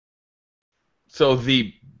So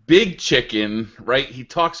the big chicken, right? He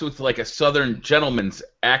talks with like a southern gentleman's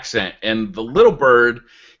accent, and the little bird,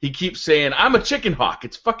 he keeps saying, "I'm a chicken hawk."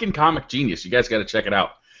 It's fucking comic genius. You guys got to check it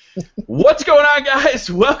out. What's going on, guys?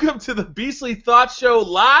 Welcome to the Beastly Thought Show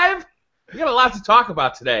live. We got a lot to talk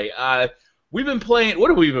about today. We've been playing. What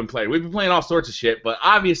have we been playing? We've been playing all sorts of shit, but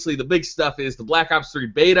obviously the big stuff is the Black Ops 3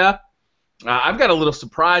 beta. I've got a little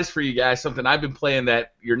surprise for you guys, something I've been playing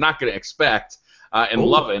that you're not going to expect and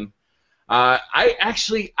loving.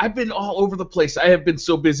 I've been all over the place. I have been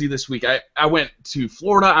so busy this week. I went to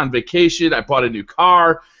Florida on vacation. I bought a new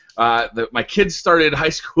car. My kids started high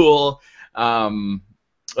school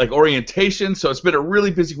orientation, so it's been a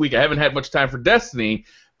really busy week. I haven't had much time for Destiny,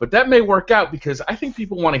 but that may work out because I think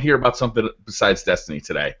people want to hear about something besides Destiny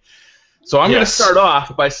today. So I'm going to start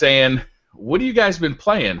off by saying, what have you guys been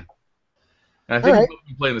playing? And I think we've both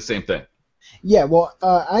been playing the same thing. Yeah, well,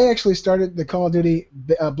 I actually started the Call of Duty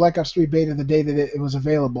Black Ops 3 beta the day that it was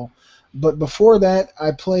available. But before that,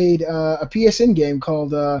 I played a PSN game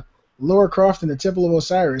called Lara Croft and the Temple of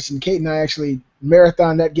Osiris, and Kate and I actually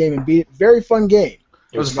marathoned that game and beat it. Very fun game.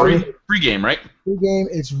 It was a free game, right? Free game.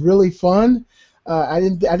 It's really fun. I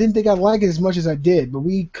didn't think I'd like it as much as I did, but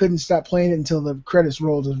we couldn't stop playing it until the credits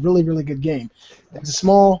rolled. It was a really, really good game. It's a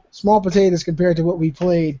small potatoes compared to what we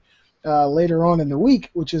played later on in the week,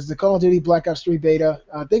 which is the Call of Duty Black Ops 3 beta.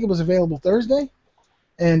 I think it was available Thursday,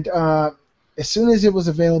 and as soon as it was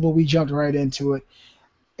available, we jumped right into it,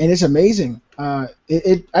 and it's amazing. I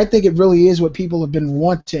think it really is what people have been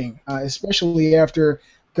wanting, especially after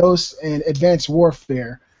Ghosts and Advanced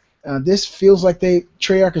Warfare. This feels like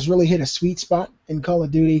Treyarch has really hit a sweet spot in Call of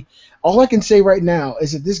Duty. All I can say right now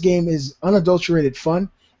is that this game is unadulterated fun.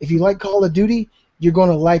 If you like Call of Duty, you're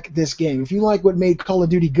going to like this game. If you like what made Call of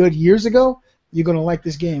Duty good years ago, you're going to like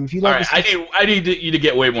this game. If you like I need you to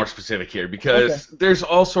get way more specific here because there's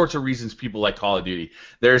all sorts of reasons people like Call of Duty.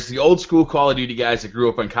 There's the old school Call of Duty guys that grew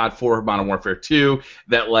up on COD 4, Modern Warfare 2,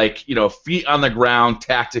 that like, feet on the ground,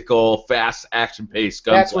 tactical, fast, action-paced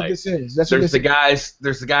gunplay. That's what this is. There's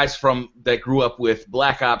the guys from that grew up with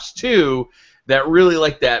Black Ops 2 that really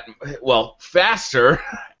like that, faster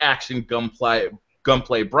action gunplay,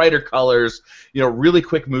 brighter colors, really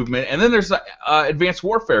quick movement. And then there's the Advanced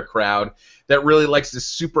Warfare crowd that really likes this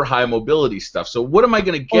super high mobility stuff. So what am I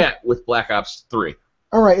going to get with Black Ops 3?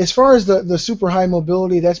 All right, as far as the super high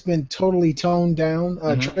mobility, that's been totally toned down.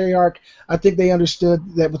 Treyarch, I think they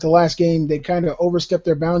understood that with the last game, they kind of overstepped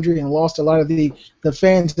their boundary and lost a lot of the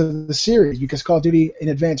fans of the series because Call of Duty in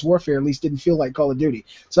Advanced Warfare at least didn't feel like Call of Duty.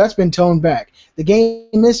 So that's been toned back. The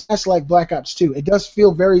game is just like Black Ops 2. It does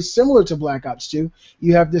feel very similar to Black Ops 2.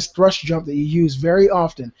 You have this thrust jump that you use very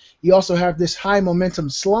often. You also have this high momentum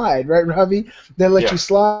slide, right, Ravi, that lets you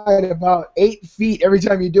slide about 8 feet every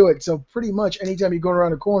time you do it. So pretty much anytime you go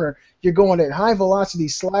around a corner, you're going at high velocity,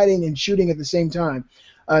 sliding and shooting at the same time.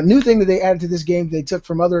 New thing that they added to this game they took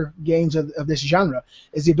from other games of this genre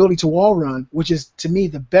is the ability to wall run, which is, to me,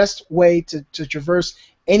 the best way to traverse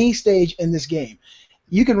any stage in this game.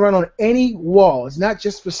 You can run on any wall. It's not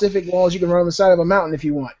just specific walls. You can run on the side of a mountain if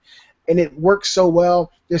you want. And it works so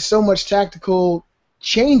well. There's so much tactical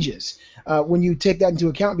changes when you take that into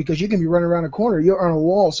account because you can be running around a corner. You're on a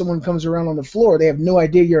wall. Someone comes around on the floor. They have no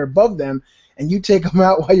idea you're above them, and you take them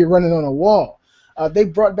out while you're running on a wall. They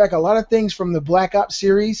brought back a lot of things from the Black Ops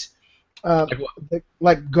series,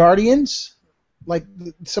 like Guardians, like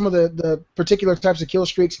some of the particular types of kill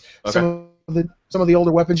streaks, some of the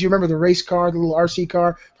older weapons. You remember the race car, the little RC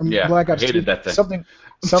car from Black Ops 2? I hated that thing.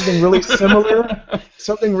 Something really similar.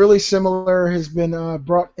 Something really similar has been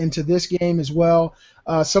brought into this game as well.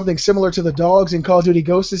 Something similar to the dogs in Call of Duty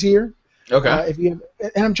Ghosts is here. Okay. And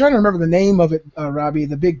I'm trying to remember the name of it, Robbie.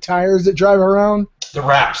 The big tires that drive around. The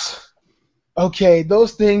wraps. Okay,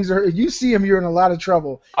 those things are. If you see them, you're in a lot of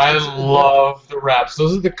trouble. I love the wraps.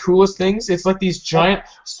 Those are the coolest things. It's like these giant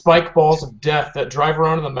spike balls of death that drive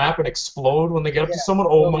around on the map and explode when they get up to someone.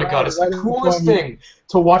 Oh my god, it's the coolest thing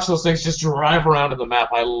to watch those things just drive around on the map.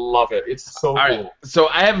 I love it. It's so cool. Right. So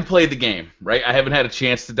I haven't played the game, right? I haven't had a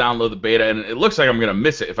chance to download the beta, and it looks like I'm going to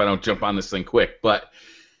miss it if I don't jump on this thing quick. But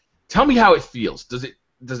tell me how it feels. Does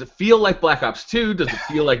it feel like Black Ops 2? Does it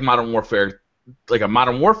feel like Modern Warfare? Like a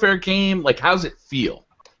Modern Warfare game? Like, how's it feel?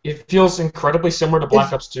 It feels incredibly similar to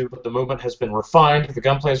Black Ops 2, but the movement has been refined, the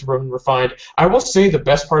gunplay has been refined. I will say the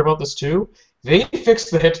best part about this, too, they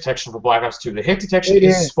fixed the hit detection for Black Ops 2. The hit detection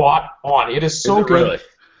is spot on. It is so good.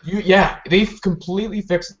 Really? They've completely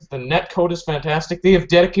fixed it. The netcode is fantastic. They have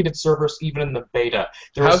dedicated servers even in the beta.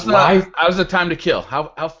 How's the time to kill?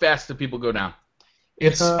 How fast do people go down?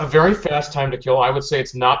 It's a very fast time to kill. I would say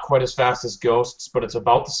it's not quite as fast as Ghosts, but it's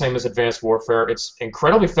about the same as Advanced Warfare. It's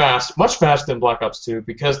incredibly fast, much faster than Black Ops 2,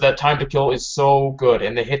 because that time to kill is so good,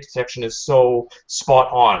 and the hit detection is so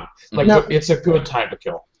spot on. Like, now, it's a good time to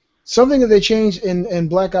kill. Something that they changed in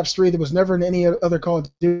Black Ops 3 that was never in any other Call of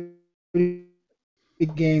Duty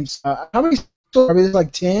games. How many are we?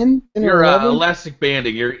 Like 10? You're elastic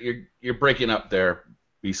banding. You're breaking up there,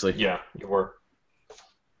 Beastly. Yeah, you were.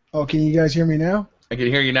 Oh, can you guys hear me now? I can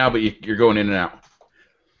hear you now, but you're going in and out.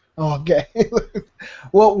 Oh, okay.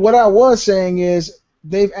 Well, what I was saying is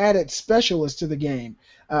they've added specialists to the game.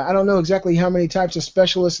 I don't know exactly how many types of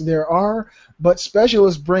specialists there are, but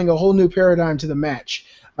specialists bring a whole new paradigm to the match.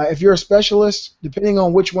 If you're a specialist, depending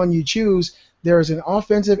on which one you choose, there is an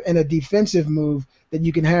offensive and a defensive move that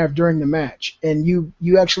you can have during the match. And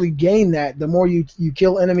you actually gain that the more you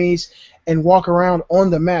kill enemies and walk around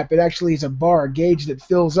on the map. It actually is a bar, a gauge that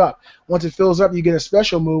fills up. Once it fills up, you get a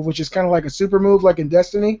special move, which is kind of like a super move like in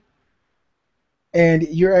Destiny. And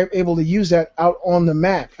you're able to use that out on the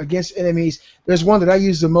map against enemies. There's one that I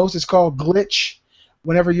use the most. It's called Glitch.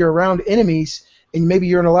 Whenever you're around enemies and maybe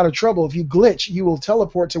you're in a lot of trouble, if you glitch, you will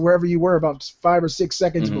teleport to wherever you were about 5 or 6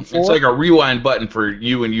 seconds before. It's like a rewind button for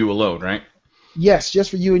you and you alone, right? Yes, just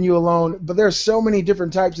for you and you alone. But there's so many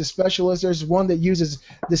different types of specialists. There's one that uses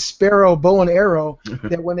the Sparrow bow and arrow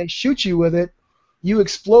that when they shoot you with it, you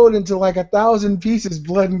explode into like 1,000 pieces.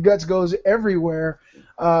 Blood and guts goes everywhere.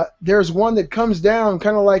 There's one that comes down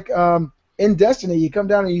kind of like in Destiny. You come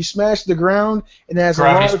down and you smash the ground and it has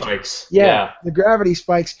gravity spikes. Yeah, the gravity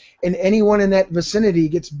spikes, and anyone in that vicinity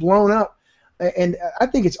gets blown up. And I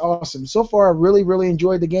think it's awesome. So far, I really, really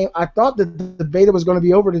enjoyed the game. I thought that the beta was going to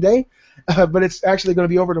be over today, but it's actually going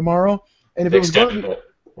to be over tomorrow. And if it was going to be,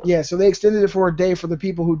 yeah, so they extended it for a day for the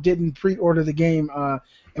people who didn't pre-order the game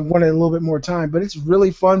and wanted a little bit more time. But it's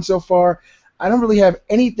really fun so far. I don't really have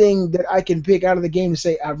anything that I can pick out of the game to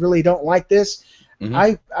say I really don't like this.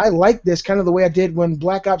 I like this kind of the way I did when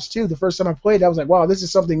Black Ops 2, the first time I played, I was like, wow, this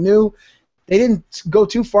is something new. They didn't go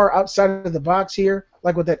too far outside of the box here,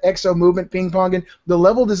 like with that exo movement, ping-ponging. The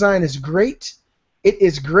level design is great. It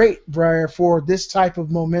is great, Briar, for this type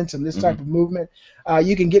of momentum, this type of movement.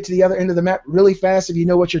 You can get to the other end of the map really fast if you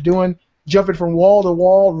know what you're doing, jumping from wall to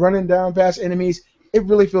wall, running down past enemies. It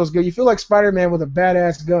really feels good. You feel like Spider-Man with a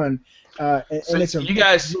badass gun. So it's you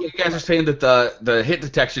guys are saying that the hit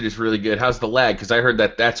detection is really good. How's the lag? Because I heard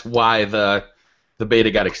that's why the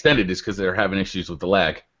beta got extended, is because they're having issues with the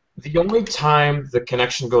lag. The only time the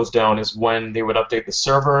connection goes down is when they would update the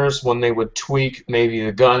servers, when they would tweak maybe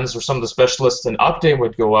the guns or some of the specialists, an update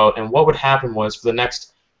would go out, and what would happen was for the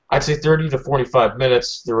next, I'd say 30 to 45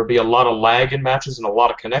 minutes, there would be a lot of lag in matches and a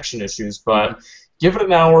lot of connection issues, but give it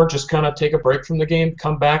an hour, just kind of take a break from the game,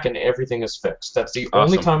 come back, and everything is fixed. That's the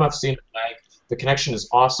only time I've seen lag. The connection is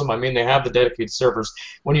awesome. I mean, they have the dedicated servers.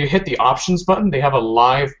 When you hit the options button, they have a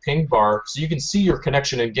live ping bar, so you can see your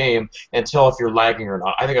connection in game and tell if you're lagging or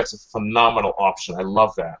not. I think that's a phenomenal option. I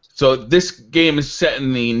love that. So this game is set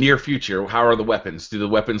in the near future. How are the weapons? Do the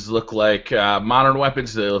weapons look like modern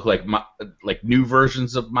weapons? Do they look like new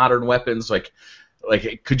versions of modern weapons? Like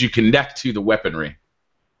could you connect to the weaponry?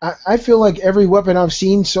 I feel like every weapon I've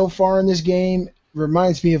seen so far in this game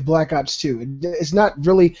reminds me of Black Ops 2. It's not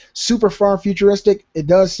really super far futuristic. It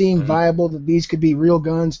does seem viable that these could be real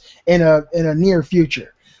guns in a near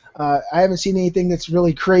future. I haven't seen anything that's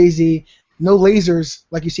really crazy. No lasers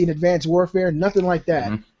like you see in Advanced Warfare. Nothing like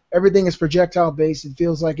that. Everything is projectile based. It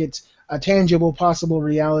feels like it's a tangible, possible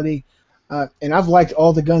reality. And I've liked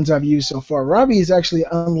all the guns I've used so far. Robbie is actually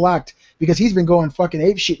unlocked because he's been going fucking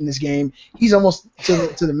apeshit in this game. He's almost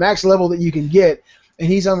to the max level that you can get. And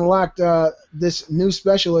he's unlocked this new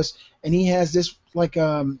specialist, and he has this like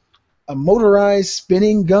a motorized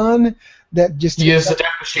spinning gun that just. He has a death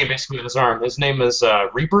machine basically in his arm. His name is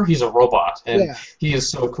Reaper. He's a robot, and he is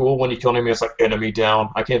so cool. When you kill him, it's like enemy down.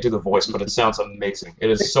 I can't do the voice, but it sounds amazing. It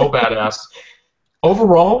is so badass.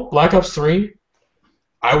 Overall, Black Ops 3.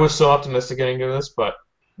 I was so optimistic getting into this, but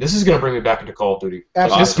this is going to bring me back into Call of Duty.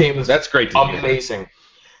 This game is great to amazing.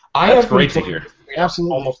 That's great to hear.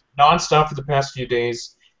 Absolutely. Almost nonstop for the past few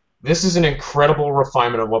days. This is an incredible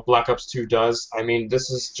refinement of what Black Ops 2 does. I mean, this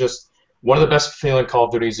is just one of the best feeling Call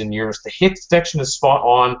of Duties in years. The hit detection is spot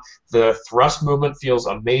on. The thrust movement feels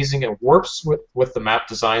amazing. It warps with the map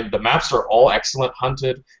design. The maps are all excellent.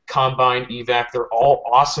 Hunted, Combine, Evac, they're all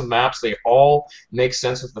awesome maps. They all make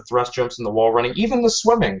sense with the thrust jumps and the wall running. Even the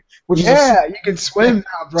swimming. Which you can swim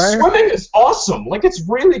now, Brian. Swimming is awesome. Like, it's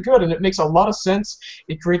really good, and it makes a lot of sense.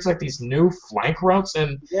 It creates, like, these new flank routes,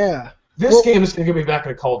 and this game is going to get me back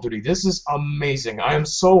into Call of Duty. This is amazing. I am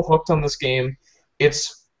so hooked on this game.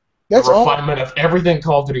 It's That's the all. refinement of everything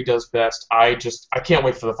Call of Duty does best. I can't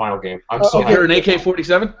wait for the final game. I'm so Is there an happy.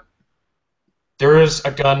 AK-47? There is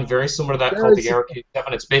a gun very similar to that There called is- the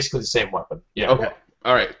AR-7. It's basically the same weapon. Yeah. Okay.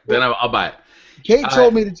 All right. Then I'll buy it. Kate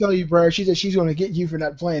told me to tell you, Briar. She said she's going to get you for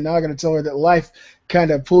not playing. Now I'm going to tell her that life kind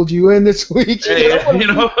of pulled you in this week. Hey, you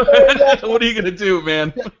know, what are you gonna do,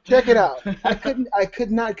 man? Check it out. I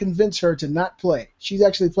could not convince her to not play. She's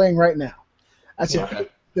actually playing right now. I said, Okay.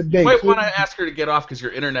 the You big. might want to ask her to get off because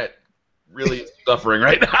your internet really is suffering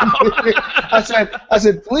right now. I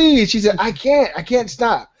said, please. She said, I can't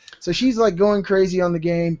stop. So she's like going crazy on the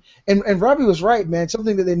game. And Robbie was right, man.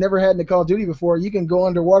 Something that they never had in the Call of Duty before. You can go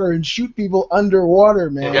underwater and shoot people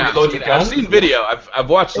underwater, man. Yeah, I've seen video. I've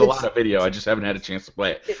watched a lot of video. I just haven't had a chance to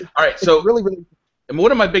play it. All right, so really, really. And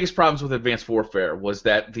one of my biggest problems with Advanced Warfare was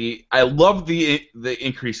that I love the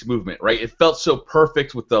increased movement. Right, it felt so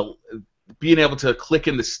perfect with the being able to click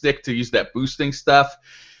in the stick to use that boosting stuff.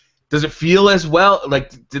 Does it feel as well?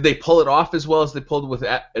 Like, did they pull it off as well as they pulled it with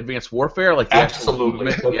Advanced Warfare? Like, the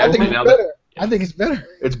absolutely. Yeah, I think it's better. I think it's better.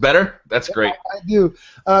 It's better? That's great. I do.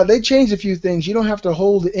 They changed a few things. You don't have to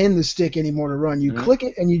hold in the stick anymore to run. You click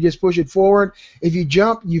it and you just push it forward. If you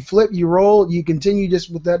jump, you flip, you roll, you continue just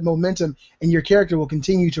with that momentum, and your character will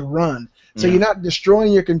continue to run. So you're not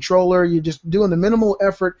destroying your controller. You're just doing the minimal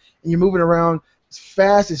effort, and you're moving around. It's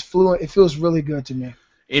fast. It's fluent. It feels really good to me.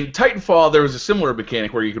 In Titanfall, there was a similar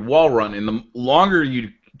mechanic where you could wall run, and the longer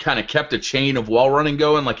you kind of kept a chain of wall running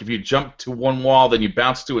going, like if you jumped to one wall, then you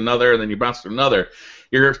bounce to another, and then you bounce to another,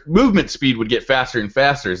 your movement speed would get faster and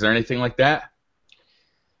faster. Is there anything like that?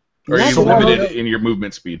 Or are you limited in your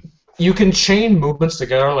movement speed? You can chain movements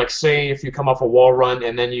together, like say if you come off a wall run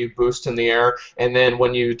and then you boost in the air, and then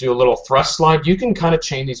when you do a little thrust slide, you can kind of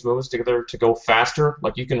chain these movements together to go faster.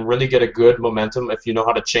 Like you can really get a good momentum if you know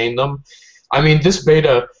how to chain them. I mean, this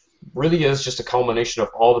beta really is just a culmination of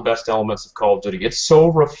all the best elements of Call of Duty. It's so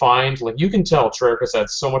refined. Like you can tell Treyarch has had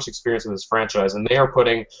so much experience in this franchise, and they are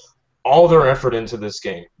putting all their effort into this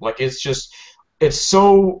game. Like it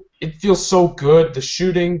feels so good. The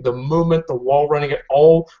shooting, the movement, the wall running, it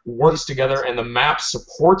all works together, and the map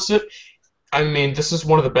supports it. I mean, this is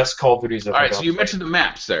one of the best Call of Duties I've All right, so you mentioned the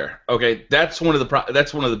maps there. Okay, that's one of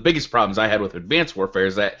the biggest problems I had with Advanced Warfare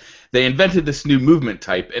is that they invented this new movement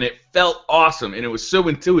type, and it felt awesome, and it was so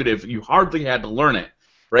intuitive. You hardly had to learn it,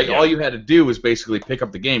 right? Yeah. All you had to do was basically pick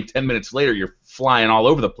up the game. 10 minutes later, you're flying all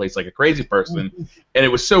over the place like a crazy person, and it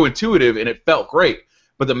was so intuitive, and it felt great.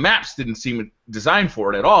 But the maps didn't seem designed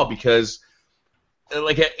for it at all because,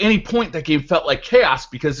 like, at any point that game felt like chaos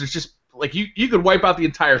because there's just like you could wipe out the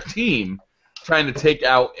entire team trying to take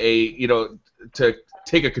out to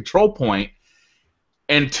take a control point,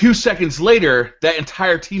 and 2 seconds later that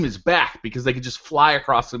entire team is back because they could just fly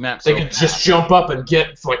across the map. They could just jump up and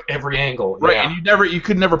get like every angle. Right, yeah. And you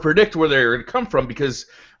could never predict where they were going to come from because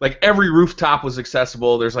like every rooftop was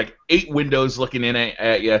accessible. There's like 8 windows looking in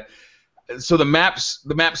at you. So the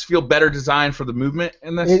maps feel better designed for the movement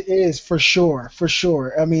in this? It is, for sure.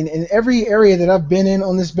 I mean, in every area that I've been in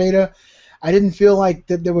on this beta, I didn't feel like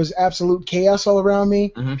that there was absolute chaos all around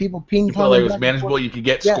me. People ping-ponging. You felt like it was manageable? You could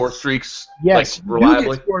get score streaks like, reliably?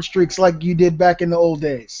 You get score streaks like you did back in the old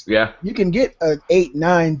days. Yeah. You can get an 8,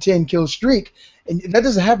 9, 10 kill streak, and that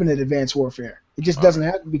doesn't happen in Advanced Warfare. It just doesn't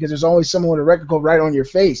happen because there's always someone with a reticle right on your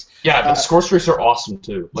face. Yeah, the score streaks are awesome,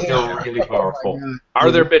 too. Like, they're really powerful. Are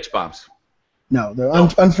there bitch bombs? No,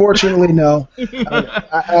 unfortunately, no.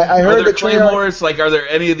 I heard are there the claymores? Like, are there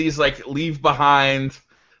any of these like leave behind?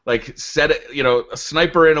 Like set it, a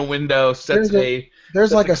sniper in a window sets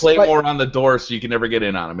there's like a claymore on the door so you can never get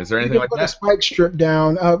in on them. Is there anything like that? A spike strip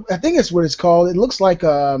down. I think it's what it's called. It looks like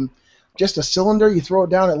just a cylinder. You throw it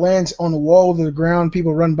down, it lands on the wall of the ground.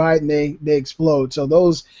 People run by it and they explode. So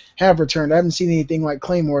those have returned. I haven't seen anything like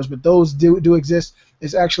claymores, but those do exist.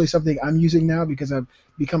 It's actually something I'm using now because I've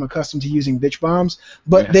become accustomed to using bitch bombs.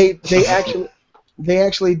 But they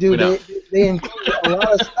actually do. They include a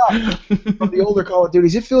lot of stuff from the older Call of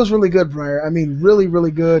Duties. It feels really good, Briar. I mean, really,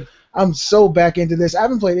 really good. I'm so back into this. I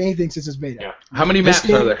haven't played anything since this beta. Yeah. How many maps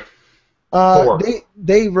are there? 4.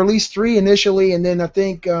 They released 3 initially, and then I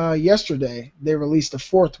think yesterday they released a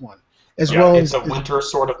 4th one as well. It's a winter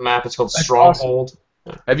sort of map. It's called Stronghold. Awesome.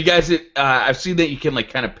 Have you guys? I've seen that you can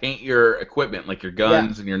like kind of paint your equipment, like your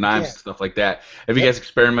guns and your knives and stuff like that. Have you guys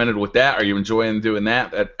experimented with that? Are you enjoying doing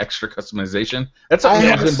that extra customization? That's something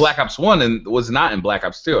that was in Black Ops 1 and was not in Black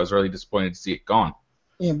Ops 2. I was really disappointed to see it gone.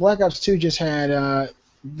 Yeah, Black Ops 2 just had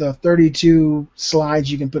the 32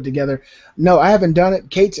 slides you can put together. No, I haven't done it.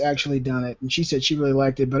 Kate's actually done it, and she said she really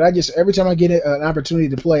liked it. But every time I get an opportunity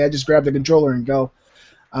to play, I just grab the controller and go.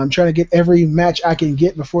 I'm trying to get every match I can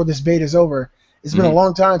get before this beta's over. It's been a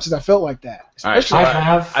long time since I felt like that. All right, so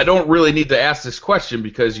I don't really need to ask this question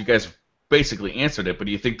because you guys basically answered it. But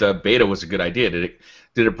do you think the beta was a good idea? Did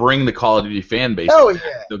it bring the Call of Duty fan base? Oh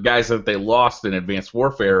yeah. The guys that they lost in Advanced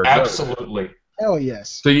Warfare. Absolutely. Hell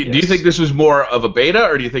yes. So do you think this was more of a beta,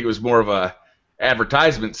 or do you think it was more of a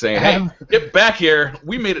advertisement saying, "Hey, get back here!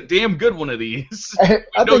 We made a damn good one of these.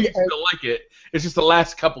 I know you still like it. It's just the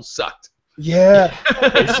last couple sucked." Yeah.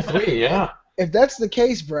 Basically, yeah. If that's the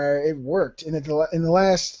case, Briar, it worked. And in the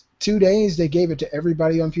last 2 days, they gave it to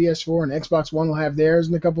everybody on PS4, and Xbox One will have theirs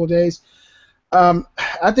in a couple of days.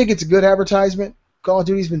 I think it's a good advertisement. Call of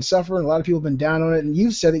Duty's been suffering. A lot of people have been down on it, and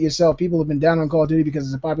you've said it yourself. People have been down on Call of Duty because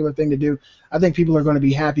it's a popular thing to do. I think people are going to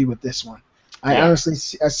be happy with this one. I honestly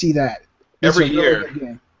see that. Every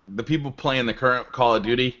year, the people playing the current Call of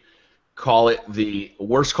Duty call it the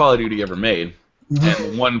worst Call of Duty ever made. And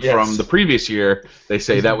the one from the previous year, they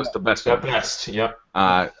say that was the best one. The best, yep.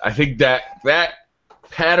 I think that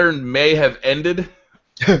pattern may have ended.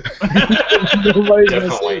 Nobody's going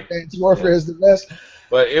to say Advanced Warfare is the best.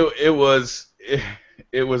 But it was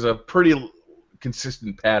a pretty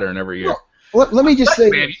consistent pattern every year. Well, let me just say,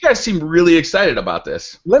 man, you guys seem really excited about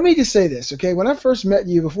this. Let me just say this, okay? When I first met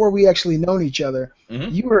you, before we actually known each other,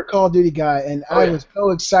 you were a Call of Duty guy, and I was so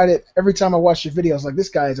excited every time I watched your videos. Like, this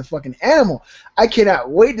guy is a fucking animal. I cannot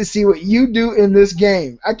wait to see what you do in this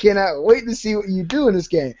game. I cannot wait to see what you do in this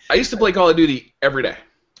game. I used to play Call of Duty every day,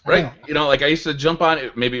 right? You know, like I used to jump on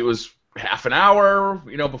it. Maybe it was half an hour,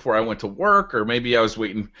 you know, before I went to work, or maybe I was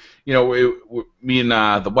waiting. You know, me and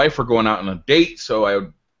the wife were going out on a date, so I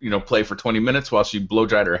would, you know, play for 20 minutes while she blow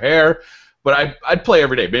dried her hair. But I'd play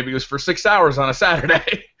every day. Maybe it was for 6 hours on a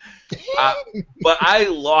Saturday. But I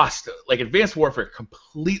lost, like, Advanced Warfare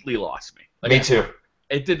completely lost me. Like, me too.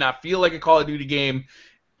 It did not feel like a Call of Duty game.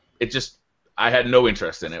 It just, I had no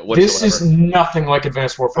interest in it whatsoever. This is nothing like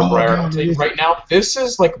Advanced Warfare, Blair. I'll tell you right now, this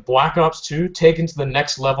is like Black Ops 2 taken to the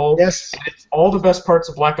next level. Yes. And it's all the best parts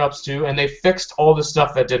of Black Ops 2, and they fixed all the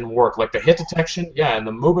stuff that didn't work. Like the hit detection, and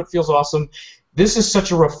the movement feels awesome. This is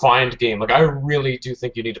such a refined game. Like, I really do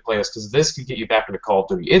think you need to play this, because this could get you back into Call of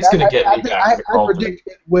Duty. It's going to get me back into Call of Duty.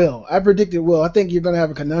 I predict it will. I think you're going to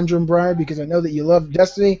have a conundrum, Brian, because I know that you love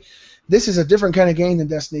Destiny. This is a different kind of game than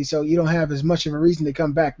Destiny, so you don't have as much of a reason to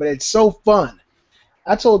come back. But it's so fun.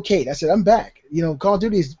 I told Kate, I said, I'm back. You know, Call of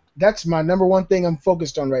Duty that's my number one thing I'm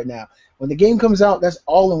focused on right now. When the game comes out, that's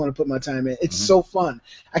all I want to put my time in. It's so fun.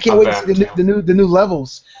 I can't wait to see the new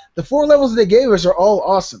levels. The 4 levels that they gave us are all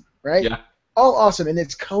awesome, right? Yeah. All awesome, and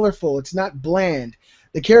it's colorful. It's not bland.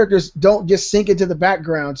 The characters don't just sink into the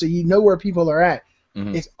background, so you know where people are at.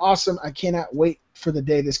 It's awesome. I cannot wait for the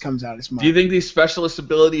day this comes out. It's mine. Do you think these specialist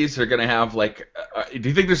abilities are going to have, like, do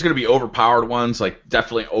you think there's going to be overpowered ones, like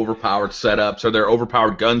definitely overpowered setups? Are there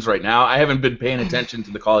overpowered guns right now? I haven't been paying attention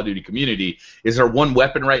to the Call of Duty community. Is there one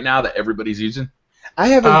weapon right now that everybody's using? I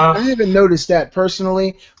haven't noticed that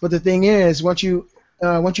personally, but the thing is, once you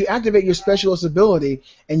activate your specialist ability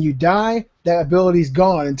and you die, that ability's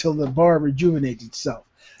gone until the bar rejuvenates itself.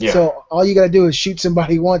 Yeah. So all you got to do is shoot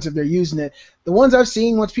somebody once if they're using it. The ones I've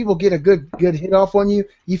seen, once people get a good hit off on you,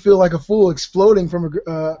 you feel like a fool exploding from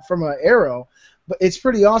an arrow. But it's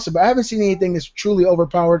pretty awesome. But I haven't seen anything that's truly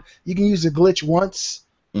overpowered. You can use a glitch once,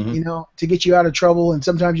 you know, to get you out of trouble, and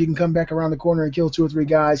sometimes you can come back around the corner and kill 2 or 3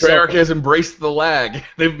 guys. Treyarch has embraced the lag.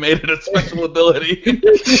 They've made it a special ability.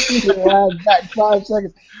 Yeah, back 5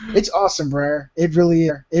 seconds. It's awesome, Blair. It really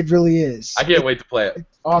is. I can't wait to play it.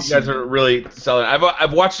 It's awesome. You guys are really selling it.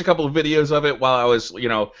 I've watched a couple of videos of it while I was, you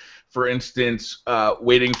know, for instance,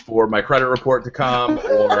 waiting for my credit report to come,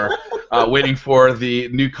 or waiting for the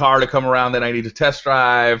new car to come around that I need to test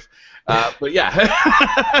drive. But yeah,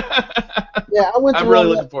 I'm really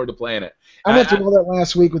looking forward to playing it. I went through all that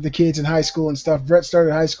last week with the kids in high school and stuff. Brett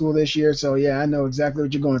started high school this year, so yeah, I know exactly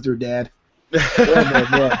what you're going through, Dad.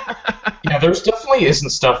 Yeah, there's definitely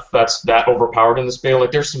isn't stuff that's that overpowered in this beta.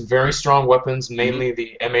 Like, there's some very strong weapons, mainly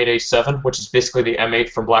the M8A7, which is basically the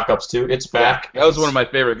M8 from Black Ops 2. It's back. Yeah, that was one of my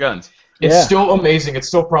favorite guns. It's still amazing. It's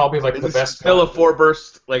still probably like the best. Still a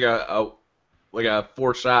 4-burst, like a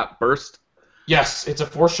 4-shot burst. Yes, it's a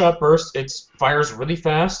 4-shot burst. It fires really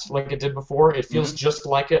fast, like it did before. It feels just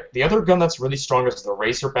like it. The other gun that's really strong is the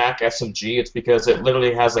Razorback SMG. It's because it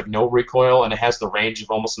literally has like no recoil, and it has the range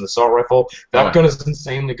of almost an assault rifle. That gun is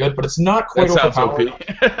insanely good, but it's not quite overpowered.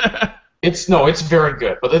 It's very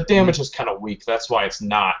good, but the damage is kind of weak. That's why it's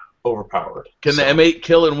not overpowered. Can the M8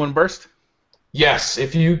 kill in one burst? Yes,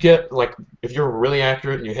 if you get if you're really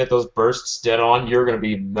accurate and you hit those bursts dead on, you're going to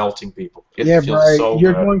be melting people. Briar,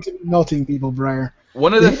 you're going to be melting people, Briar.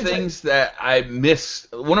 One of the things that I miss,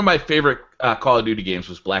 one of my favorite Call of Duty games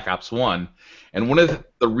was Black Ops 1, And one of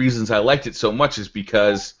the reasons I liked it so much is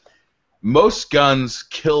because most guns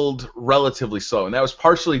killed relatively slow, and that was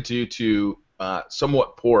partially due to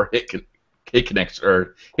somewhat poor hit connection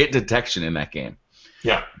or hit detection in that game.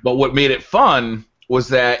 Yeah. But what made it fun was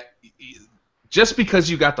that just because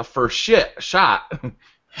you got the first shot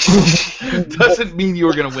doesn't mean you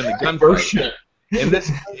were going to win the gunfight. In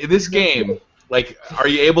this game, like, are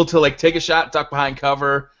you able to like take a shot, duck behind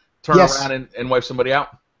cover, turn around and wipe somebody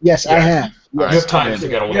out? Yes, I have. You have time to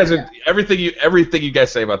get away. Everything you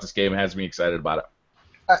guys say about this game has me excited about it.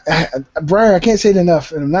 Briar, I can't say it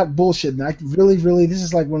enough, and I'm not bullshitting. I really, this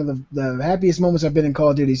is like one of the happiest moments I've been in Call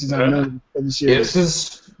of Duty since I've known this year. This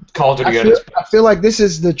is Call of Duty. I feel like this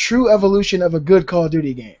is the true evolution of a good Call of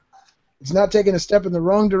Duty game. It's not taking a step in the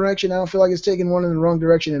wrong direction. I don't feel like it's taking one in the wrong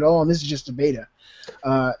direction at all, and this is just a beta.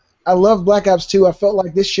 I love Black Ops 2. I felt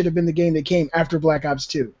like this should have been the game that came after Black Ops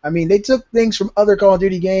 2. I mean, they took things from other Call of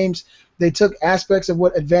Duty games. They took aspects of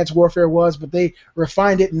what Advanced Warfare was, but they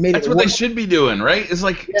refined it and made That's what they should be doing, right? It's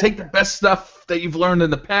like take the best stuff that you've learned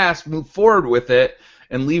in the past, move forward with it,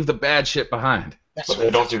 and leave the bad shit behind. But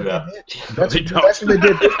they don't do that. That's what they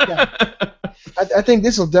did this time. I think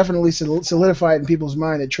this will definitely solidify it in people's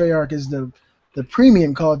mind that Treyarch is the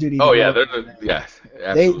premium Call of Duty. Oh yeah,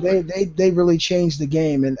 absolutely. They really changed the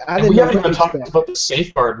game, and we haven't even talked about the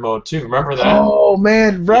safeguard mode too. Remember that? Oh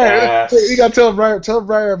man, Briar, yes. We got to tell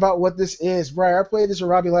Briar about what this is. Briar, I played this with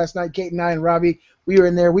Robbie last night. Kate and I and Robbie, we were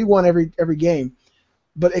in there. We won every game.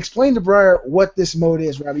 But explain to Briar what this mode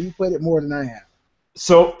is, Robbie. You played it more than I have.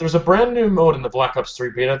 So there's a brand new mode in the Black Ops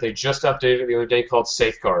 3 beta. They just updated it the other day called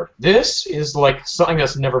Safeguard. This is like something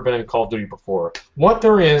that's never been in Call of Duty before. What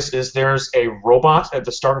there is there's a robot at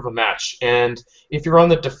the start of a match, and if you're on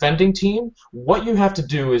the defending team, what you have to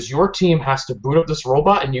do is your team has to boot up this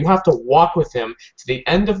robot, and you have to walk with him to the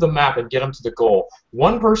end of the map and get him to the goal.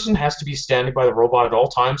 One person has to be standing by the robot at all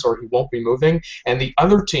times, or he won't be moving, and the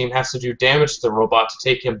other team has to do damage to the robot to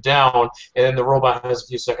take him down, and then the robot has a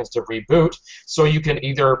few seconds to reboot. So you can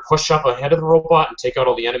either push up ahead of the robot and take out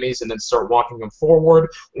all the enemies and then start walking him forward,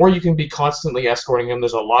 or you can be constantly escorting him.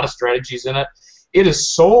 There's a lot of strategies in it. It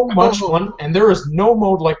is so much fun, and there is no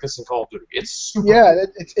mode like this in Call of Duty. It's super cool.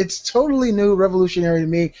 It's totally new, revolutionary to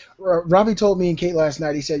me. Robbie told me and Kate last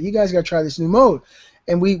night, he said, you guys got to try this new mode.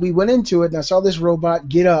 And we went into it, and I saw this robot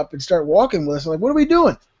get up and start walking with us. I'm like, what are we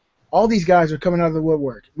doing? All these guys are coming out of the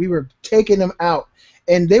woodwork. We were taking them out.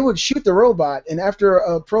 And they would shoot the robot, and after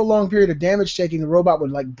a prolonged period of damage taking, the robot would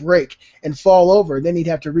like break and fall over. Then he'd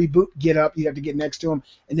have to reboot, get up, you'd have to get next to him,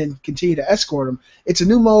 and then continue to escort him. It's a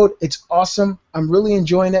new mode. It's awesome. I'm really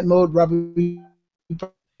enjoying that mode. Robbie,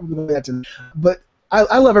 but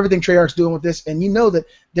I love everything Treyarch's doing with this, and you know that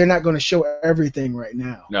they're not going to show everything right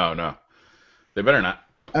now. No. They better not.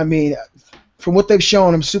 I mean, from what they've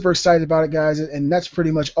shown, I'm super excited about it, guys, and that's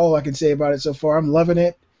pretty much all I can say about it so far. I'm loving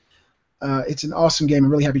it. It's an awesome game.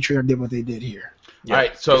 I'm really happy Treyarch did what they did here. Yeah. All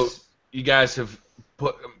right, so you guys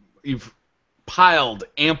you've piled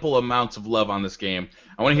ample amounts of love on this game.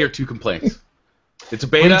 I want to hear 2 complaints. It's a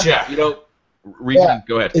beta. Rejack.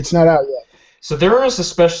 Go ahead. It's not out yet. So there is a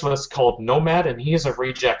specialist called Nomad, and he has a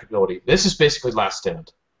rejack ability. This is basically Last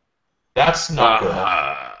Stand. That's not good.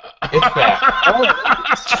 It's bad.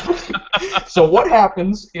 So what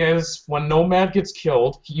happens is when Nomad gets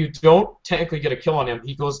killed, you don't technically get a kill on him.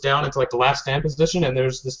 He goes down into like the last stand position, and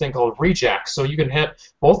there's this thing called rejack. So you can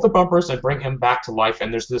hit both the bumpers and bring him back to life,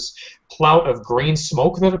 and there's this cloud of green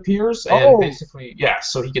smoke that appears, and basically,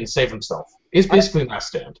 so he can save himself. It's basically Last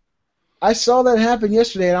Stand. I saw that happen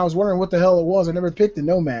yesterday, and I was wondering what the hell it was. I never picked a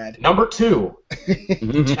Nomad. Number 2,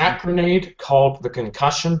 attack grenade called the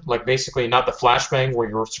concussion, like basically not the flashbang where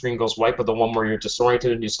your screen goes white, but the one where you're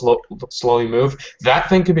disoriented and you slowly move. That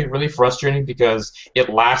thing can be really frustrating because it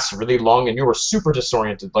lasts really long, and you are super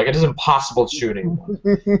disoriented. Like, it is impossible to shoot anymore.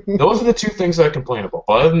 Those are the 2 things that I complain about.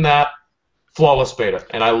 But other than that, flawless beta,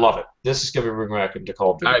 and I love it. This is going to be bringing back into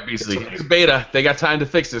Call of Duty. All right, Beastly. It's beta. They got time to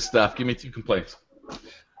fix this stuff. Give me 2 complaints.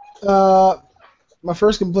 My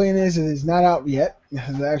first complaint is it is not out yet.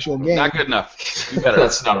 The actual game. Not good enough. You better.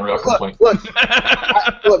 That's not a real complaint.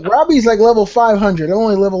 Look, Robbie's like level 500. I'm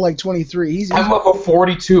only level like 23. I'm level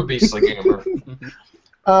 42, Beastly Gamer.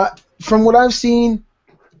 From what I've seen,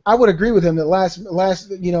 I would agree with him that last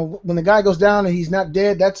when the guy goes down and he's not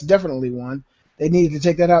dead, that's definitely one. They needed to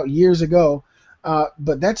take that out years ago.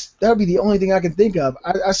 But that would be the only thing I can think of.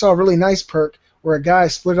 I saw a really nice perk where a guy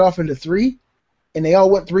split off into 3. And they all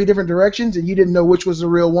went 3 different directions, and you didn't know which was the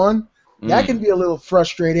real one. That can be a little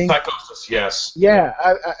frustrating. Psychosis, yes. Yeah,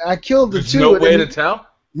 I killed the There's 2. no way to tell?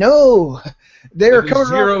 No, they're There's coming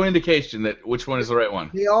zero around. indication that which one is the right one.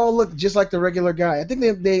 They all look just like the regular guy. I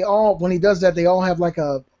think they all, when he does that, they all have like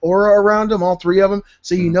a aura around them, all three of them,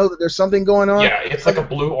 so you know that there's something going on. Yeah, it's like a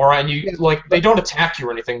blue aura, and you they don't attack you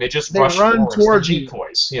or anything. They just rush run forward. towards They're you.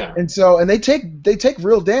 decoys. Yeah. And they take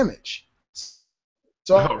real damage.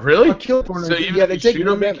 So Oh, really? Kill corner. So even yeah, if they you take shoot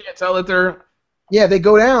real them, you damage. can't tell that they're... Yeah, they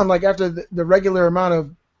go down like after the regular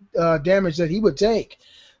amount of damage that he would take.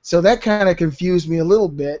 So that kind of confused me a little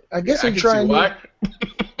bit. I guess they're trying.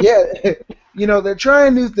 Yeah, they're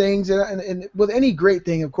trying new things, and with any great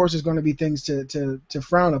thing, of course, there's going to be things to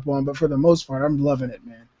frown upon. But for the most part, I'm loving it,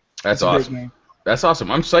 man. That's awesome. Great game. That's awesome.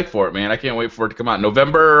 I'm psyched for it, man. I can't wait for it to come out.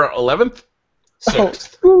 November 11th,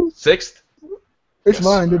 6th, 6th. It's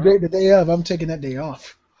mine. The day of. I'm taking that day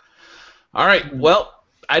off. All right. Well,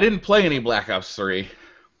 I didn't play any Black Ops 3.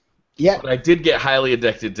 Yeah. But I did get highly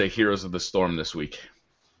addicted to Heroes of the Storm this week.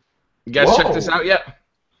 You guys check this out yet?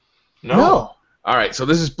 No. All right. So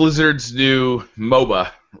this is Blizzard's new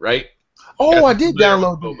MOBA, right? Oh, I did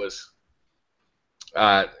download MOBAs.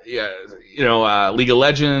 League of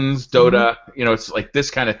Legends, Dota. Mm-hmm. It's like this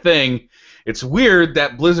kind of thing. It's weird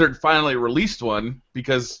that Blizzard finally released one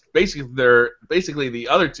because basically the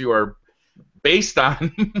other two are based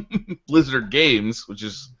on Blizzard games, which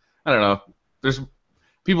is, I don't know. There's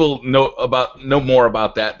people know more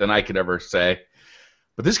about that than I could ever say.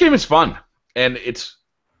 But this game is fun, and it's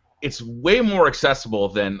way more accessible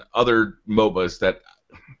than other MOBAs that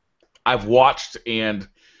I've watched and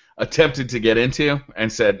attempted to get into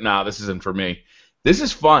and said, nah, this isn't for me. This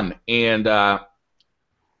is fun, and I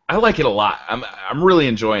like it a lot. I'm really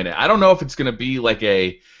enjoying it. I don't know if it's going to be like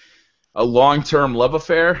a long-term love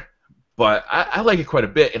affair, but I like it quite a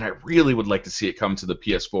bit, and I really would like to see it come to the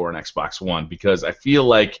PS4 and Xbox One because I feel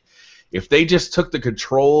like if they just took the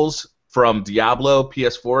controls from Diablo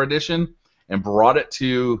PS4 edition and brought it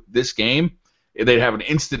to this game, they'd have an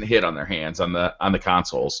instant hit on their hands on the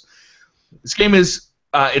consoles. This game is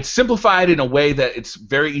it's simplified in a way that it's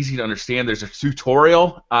very easy to understand. There's a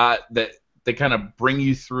tutorial that they kind of bring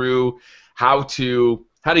you through how to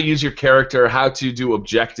use your character, how to do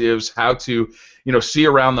objectives, how to see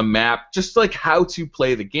around the map, just like how to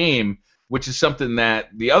play the game, which is something that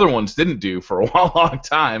the other ones didn't do for a long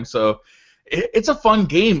time. So it's a fun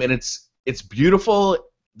game, and it's beautiful.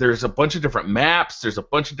 There's a bunch of different maps. There's a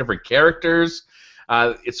bunch of different characters.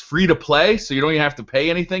 It's free to play, so you don't even have to pay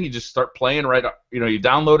anything. You just start playing right. You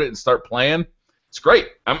download it and start playing. It's great.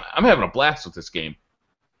 I'm having a blast with this game.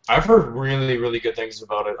 I've heard really, really good things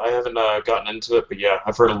about it. I haven't gotten into it, but yeah,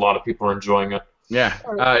 I've heard a lot of people are enjoying it. Yeah,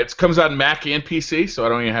 it comes on Mac and PC, so I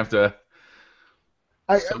don't even have to.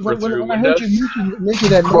 When I heard you mention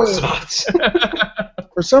that, of course not.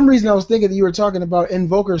 For some reason, I was thinking that you were talking about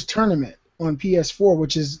Invoker's Tournament on PS4,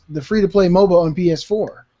 which is the free-to-play MOBA on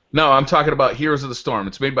PS4. No, I'm talking about Heroes of the Storm.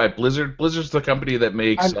 It's made by Blizzard. Blizzard's the company that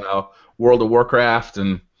makes World of Warcraft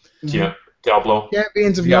and Diablo.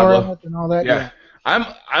 Champions of Nora and all that. Yeah.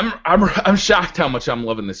 I'm shocked how much I'm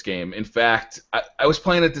loving this game. In fact, I was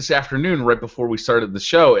playing it this afternoon right before we started the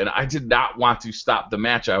show, and I did not want to stop the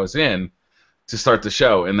match I was in to start the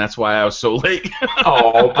show, and that's why I was so late.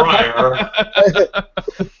 Oh, Briar.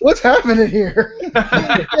 What's happening here?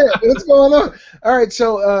 What's going on? All right,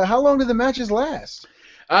 so how long do the matches last?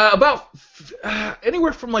 About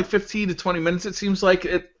anywhere from like 15 to 20 minutes, it seems like.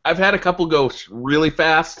 I've had a couple go really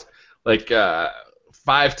fast, like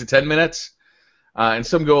 5 to 10 minutes, and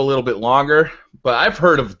some go a little bit longer. But I've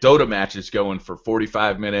heard of Dota matches going for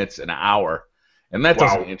 45 minutes, an hour, and that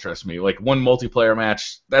doesn't interest me. Like one multiplayer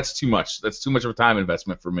match, that's too much. That's too much of a time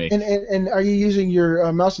investment for me. And are you using your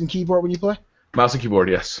mouse and keyboard when you play? Mouse and keyboard,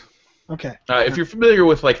 yes. Okay. If you're familiar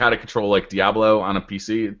with like how to control like Diablo on a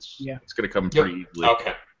PC, it's gonna come pretty easily.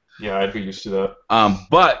 Okay. Yeah, I'd be used to that.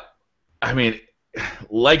 But I mean,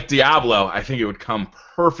 like Diablo, I think it would come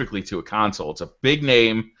perfectly to a console. It's a big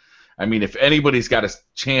name. I mean, if anybody's got a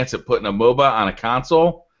chance at putting a MOBA on a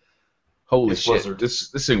console, holy shit,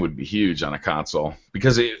 this thing would be huge on a console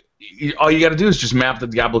because all you got to do is just map the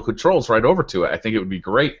Diablo controls right over to it. I think it would be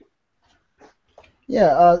great.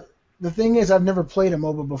 Yeah. The thing is, I've never played a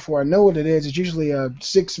MOBA before. I know what it is. It's usually a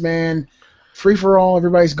 6-man free-for-all.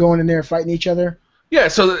 Everybody's going in there fighting each other. Yeah,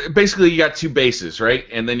 so basically you got 2 bases, right?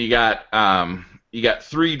 And then you got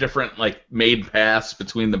 3 different like made paths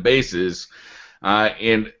between the bases.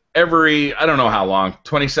 And every, I don't know how long,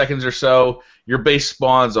 20 seconds or so, your base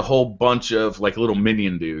spawns a whole bunch of like little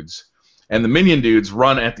minion dudes. And the minion dudes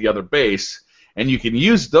run at the other base. And you can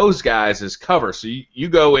use those guys as cover. So you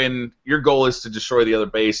go in, your goal is to destroy the other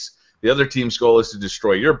base. The other team's goal is to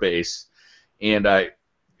destroy your base, and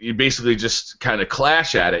you basically just kind of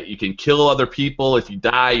clash at it. You can kill other people. If you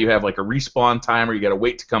die, you have like a respawn timer. You got to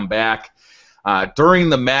wait to come back. During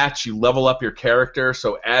the match, you level up your character.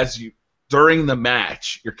 So during the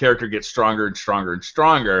match, your character gets stronger and stronger and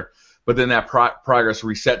stronger. But then that progress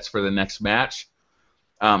resets for the next match.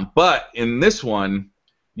 But in this one,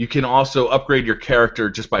 you can also upgrade your character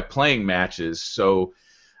just by playing matches. So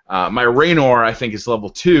my Raynor, I think, is level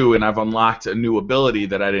 2, and I've unlocked a new ability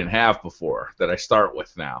that I didn't have before that I start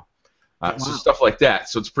with now. So stuff like that.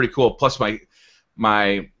 So it's pretty cool. Plus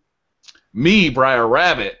me, Briar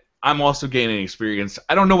Rabbit, I'm also gaining experience.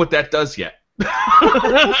 I don't know what that does yet.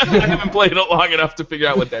 I haven't played it long enough to figure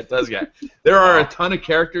out what that does yet. There are a ton of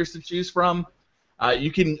characters to choose from.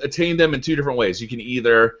 You can attain them in 2 different ways. You can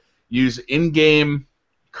either use in-game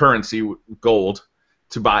currency, gold,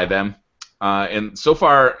 to buy them. And so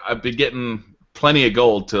far, I've been getting plenty of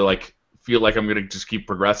gold to like feel like I'm gonna just keep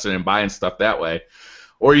progressing and buying stuff that way.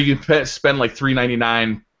 Or you can spend like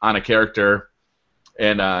 $3.99 on a character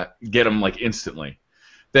and get them like instantly.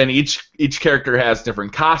 Then each character has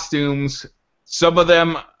different costumes. Some of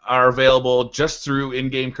them are available just through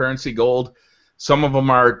in-game currency, gold. Some of them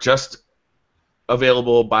are just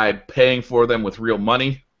available by paying for them with real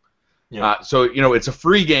money. Yeah. So it's a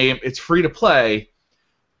free game. It's free to play.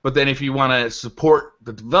 But then if you want to support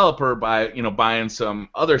the developer by buying some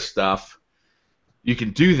other stuff, you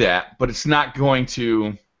can do that. But it's not going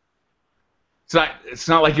to. It's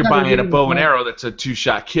not like you're buying a bow and arrow that's a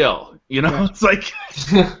 2-shot kill. Yeah. It's like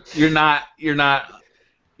you're not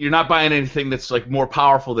buying anything that's like more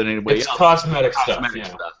powerful than anybody else. It's cosmetic stuff.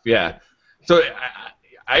 Yeah. So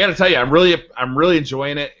I got to tell you, I'm really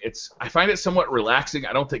enjoying it. I find it somewhat relaxing.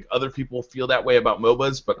 I don't think other people feel that way about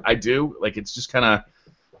MOBAs, but I do. Like it's just kind of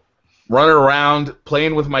running around,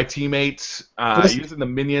 playing with my teammates, using the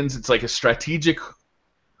minions. It's like a strategic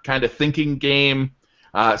kind of thinking game.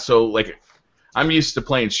 So like I'm used to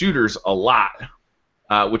playing shooters a lot,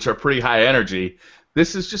 which are pretty high energy.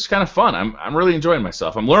 This is just kind of fun. I'm really enjoying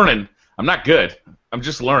myself. I'm learning. I'm not good. I'm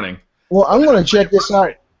just learning. Well, I'm going to check this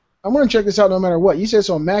out. I'm going to check this out no matter what. You said it's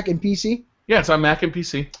on Mac and PC? Yeah, it's on Mac and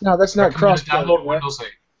PC. No, that's not crossplay. Download Windows 8.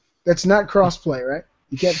 That's not crossplay, right?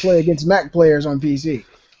 You can't play against Mac players on PC.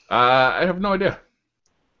 I have no idea.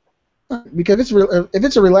 Because if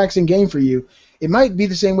it's a relaxing game for you, it might be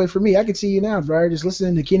the same way for me. I can see you now, Briar, just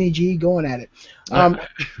listening to Kenny G going at it.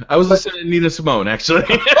 I was listening to Nina Simone, actually.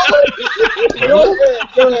 Go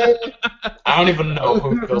ahead. I don't even know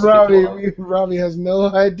who those Robbie, people are. Robbie has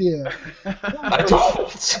no idea. I don't.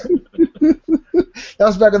 That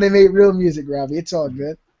was back when they made real music, Robbie. It's all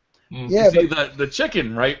good. Yeah, see, the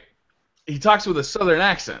chicken, right? He talks with a southern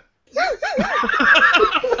accent.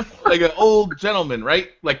 Like an old gentleman,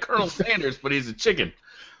 right? Like Colonel Sanders, but he's a chicken.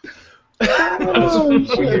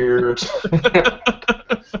 That's weird.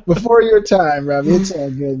 Before your time, Robbie. It's all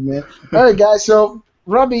good, man. All right, guys. So,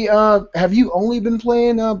 Robbie, have you only been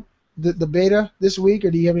playing the beta this week,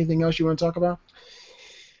 or do you have anything else you want to talk about?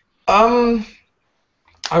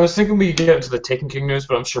 I was thinking we could get into the Taken King news,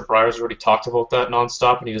 but I'm sure Briar's already talked about that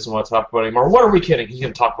nonstop, and he doesn't want to talk about it anymore. What are we kidding? He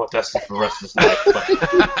can talk about Destiny for the rest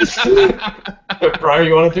of his life. But Briar,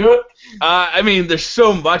 you want to do it? I mean, there's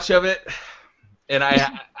so much of it, and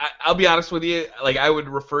I'll be honest with you. Like, I would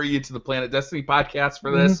refer you to the Planet Destiny podcast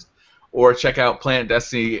for this, or check out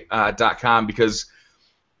planetdestiny.com because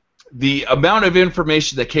the amount of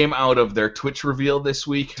information that came out of their Twitch reveal this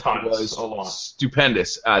week was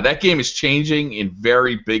stupendous. That game is changing in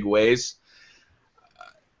very big ways.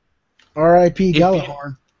 R.I.P.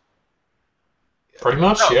 Gallahorn. Pretty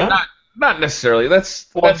much, yeah. Not necessarily. That's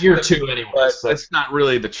year 2 anyway. That's not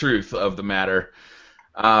really the truth of the matter.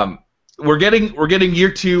 We're getting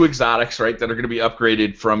year 2 exotics, right? That are going to be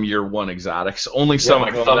upgraded from year 1 exotics. Only some.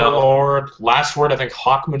 Like Thunderlord. Last Word, I think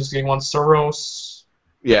Hawkmoon is getting one. Suros.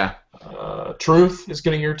 Yeah. Truth is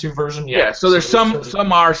getting year 2 version. Yeah. So there's some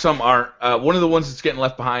are, some aren't. One of the ones that's getting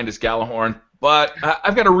left behind is Gallahorn, but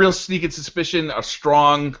I've got a real sneaking suspicion, a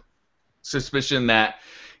strong suspicion that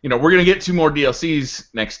we're gonna get 2 more DLCs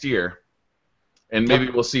next year, and maybe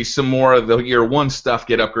we'll see some more of the year 1 stuff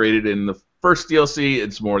get upgraded in the first DLC.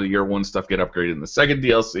 It's more of the year 1 stuff get upgraded in the second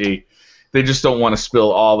DLC. They just don't want to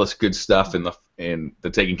spill all this good stuff in the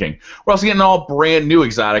Taken King. We're also getting all brand new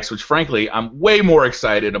exotics, which frankly I'm way more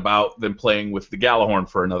excited about than playing with the Gallahorn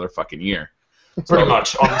for another fucking year. Pretty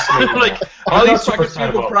much, honestly. Like all these fucking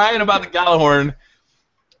people crying about the Gallahorn,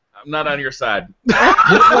 I'm not on your side. You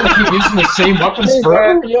want to keep using the same weapons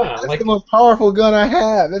forever? Yeah, that's the most powerful gun I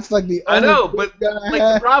have. That's like the only I know, but gun I like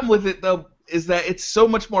have. the problem with it though is that it's so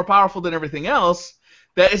much more powerful than everything else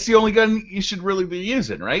that it's the only gun you should really be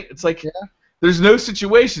using, right? It's like There's no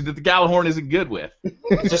situation that the Gallahorn isn't good with.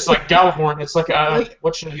 It's just like Gallahorn. It's like,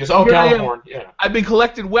 what should I use? Oh, Here I am. Gallahorn, yeah. I've been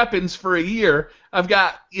collecting weapons for a year. I've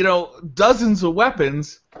got, dozens of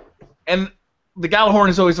weapons, and the Gallahorn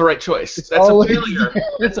is always the right choice. That's a failure.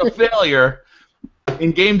 It's a failure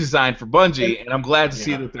in game design for Bungie, and I'm glad to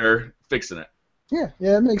see that they're fixing it. Yeah,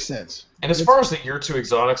 it makes sense. And as far as the Year 2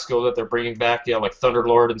 exotics go that they're bringing back, like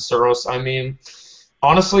Thunderlord and Suros, I mean,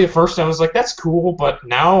 honestly, at first I was like, that's cool, but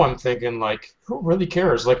now I'm thinking, like, who really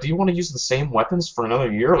cares? Like, do you want to use the same weapons for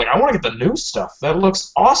another year? Like, I want to get the new stuff. That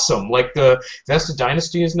looks awesome. Like, the Vested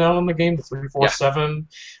Dynasty is now in the game, the 347.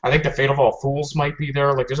 I think the Fate of All Fools might be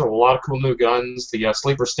there. Like, there's a lot of cool new guns. The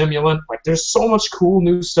Sleeper Stimulant. Like, there's so much cool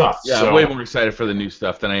new stuff. Yeah, I'm way more excited for the new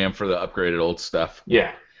stuff than I am for the upgraded old stuff.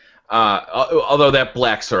 Yeah. Although that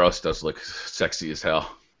Black Suros does look sexy as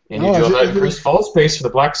hell. And you do have that increased fall space for the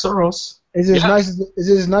Black Suros. Is it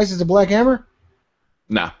as nice as the Black Hammer?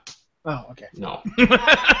 No. Oh, okay. No.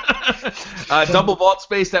 Double vault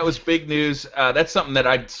space, that was big news. That's something that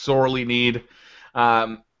I sorely need.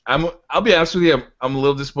 I'll be honest with you, I'm a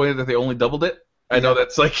little disappointed that they only doubled it. I know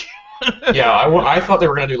that's like... Yeah, I thought they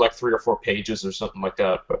were going to do like 3 or 4 pages or something like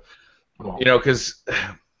that. But because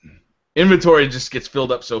inventory just gets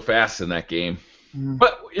filled up so fast in that game.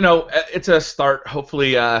 But, it's a start.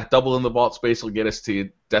 Hopefully doubling the vault space will get us to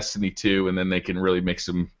Destiny 2, and then they can really make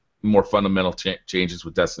some more fundamental changes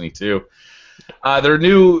with Destiny 2. Their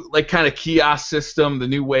new kind of kiosk system, the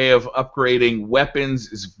new way of upgrading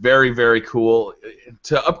weapons is very, very cool.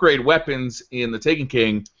 To upgrade weapons in the Taken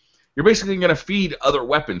King, you're basically going to feed other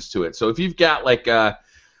weapons to it. So if you've got a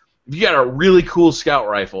really cool scout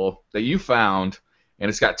rifle that you found, and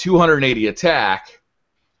it's got 280 attack,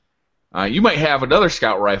 you might have another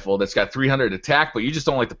scout rifle that's got 300 attack, but you just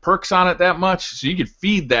don't like the perks on it that much, so you could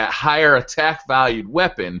feed that higher attack valued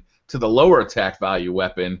weapon to the lower attack value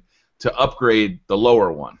weapon to upgrade the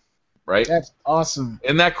lower one, right? That's awesome.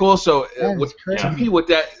 Isn't that cool? So to me, what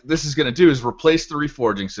this is going to do is replace the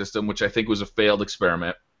reforging system, which I think was a failed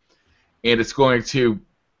experiment, and it's going to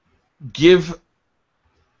give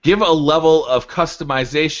a level of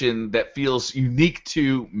customization that feels unique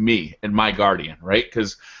to me and my Guardian, right?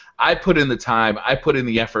 Because I put in the time, I put in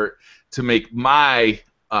the effort to make my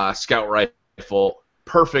scout rifle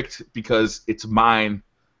perfect because it's mine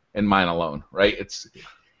and mine alone, right?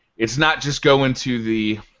 It's not just going to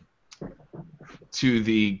the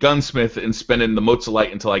gunsmith and spending the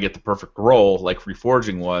Mozilite until I get the perfect roll like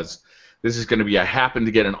Reforging was. This is going to be I happen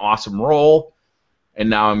to get an awesome roll, and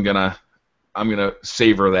now I'm gonna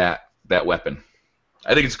savor that weapon.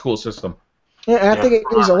 I think it's a cool system. Yeah, I think it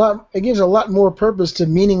gives a lot. It gives a lot more purpose to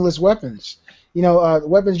meaningless weapons.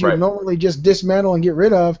 Weapons you would normally just dismantle and get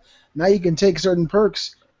rid of. Now you can take certain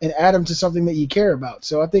perks and add them to something that you care about.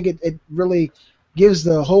 So I think it really gives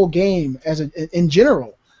the whole game in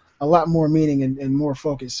general a lot more meaning and more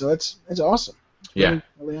focus. So it's awesome. Yeah,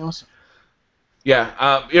 really awesome.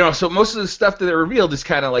 Yeah, so most of the stuff that they revealed is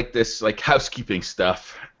kind of like this, like housekeeping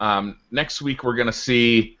stuff. Next week we're gonna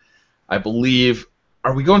see, I believe.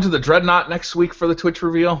 Are we going to the Dreadnought next week for the Twitch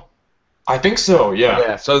reveal? I think so, yeah.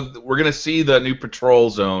 Yeah, so we're going to see the new patrol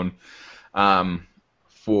zone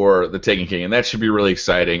for the Taken King, and that should be really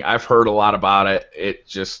exciting. I've heard a lot about it.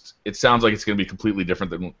 It sounds like it's going to be completely different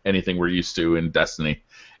than anything we're used to in Destiny,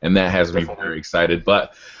 and that has me very excited.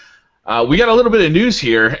 But we got a little bit of news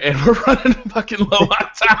here, and we're running fucking low on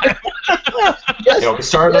time. We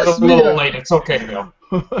started a little late. It's okay, though.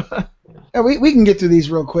 Yeah, we can get through these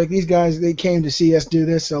real quick. These guys, they came to see us do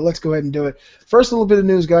this, so let's go ahead and do it. First, a little bit of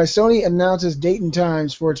news, guys. Sony announces date and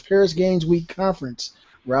times for its Paris Games Week conference.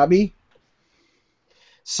 Robbie?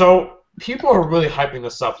 So, people are really hyping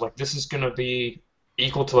this up. Like, this is going to be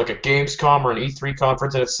equal to, like, a Gamescom or an E3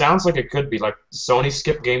 conference, and it sounds like it could be. Like, Sony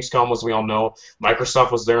skipped Gamescom, as we all know.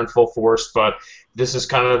 Microsoft was there in full force, but this is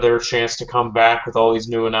kind of their chance to come back with all these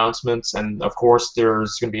new announcements. And, of course,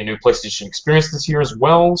 there's going to be a new PlayStation experience this year as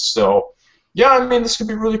well, so... Yeah, I mean, this could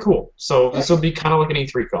be really cool. So this will be kind of like an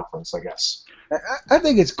E3 conference, I guess. I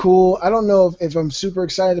think it's cool. I don't know if I'm super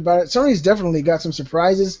excited about it. Sony's definitely got some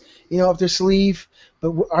surprises, up their sleeve.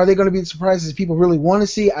 But are they going to be the surprises people really want to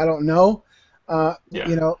see? I don't know. I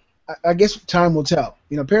guess time will tell.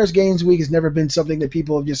 Paris Games Week has never been something that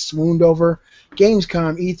people have just swooned over.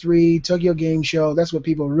 Gamescom, E3, Tokyo Game Show, that's what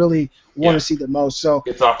people really want to see the most. So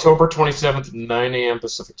it's October 27th at 9 a.m.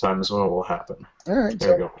 Pacific time is when it will happen. All right.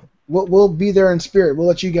 There you go. We'll be there in spirit. We'll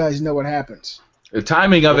let you guys know what happens. The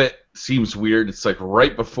timing of it seems weird. It's like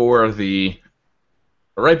right before all the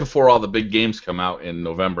big games come out in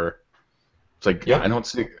November. It's like I don't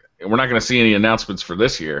see. We're not going to see any announcements for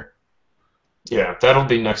this year. Yeah, that'll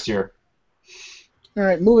be next year. All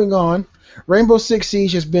right, moving on. Rainbow Six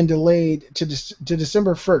Siege has been delayed to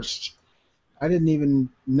December 1st. I didn't even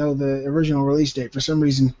know the original release date. For some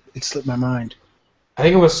reason, it slipped my mind. I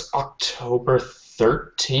think it was October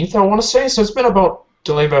 13th, I want to say. So it's been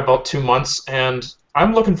delayed by about 2 months, and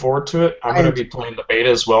I'm looking forward to it. I'm going to be playing the beta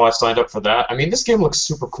as well. I signed up for that. I mean, this game looks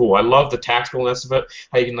super cool. I love the tacticalness of it,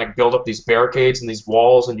 how you can like build up these barricades and these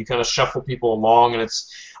walls, and you kind of shuffle people along, and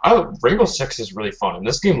Rainbow Six is really fun, and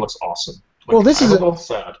this game looks awesome. Like, well, this is a little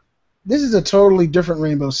sad. This is a totally different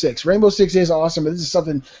Rainbow Six. Rainbow Six is awesome, but this is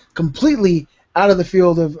something completely out of the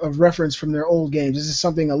field of reference from their old games. This is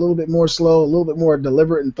something a little bit more slow, a little bit more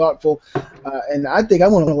deliberate and thoughtful, and I think I'm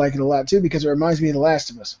going to like it a lot too because it reminds me of The Last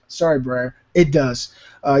of Us. Sorry, Blair. It does.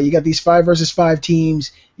 You got these 5 versus 5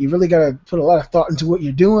 teams. You really got to put a lot of thought into what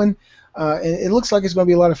you're doing, and it looks like it's going to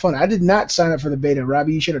be a lot of fun. I did not sign up for the beta,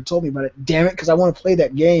 Robbie. You should have told me about it. Damn it, because I want to play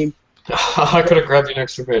that game. I could have grabbed an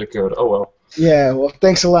extra beta code. Oh, well. Yeah, well,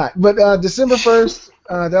 thanks a lot. But December 1st,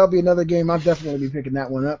 that'll be another game. I'll definitely be picking that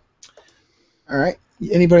one up. All right.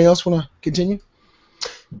 Anybody else want to continue?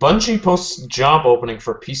 Bungie posts job opening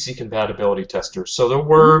for PC compatibility testers. So there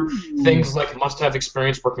were things like must have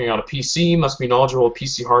experience working on a PC, must be knowledgeable of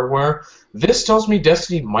PC hardware. This tells me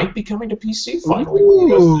Destiny might be coming to PC finally.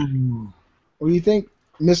 Ooh. What do you think,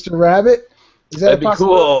 Mr. Rabbit? Is that That'd be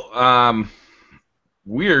cool.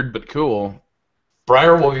 Weird, but cool.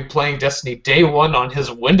 Briar will be playing Destiny day one on his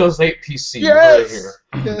Windows 8 PC. Yes!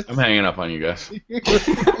 Yes. I'm hanging up on you guys.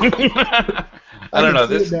 I don't know.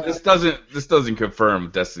 This doesn't confirm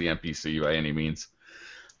Destiny on PC by any means.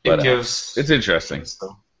 But, it's interesting.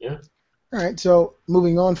 Yeah. All right. So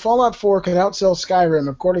moving on, Fallout 4 could outsell Skyrim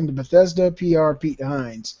according to Bethesda PR Pete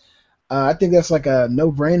Hines. I think that's like a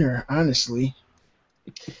no-brainer, honestly.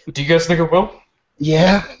 Do you guys think it will?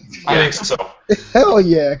 Yeah. I think so. Hell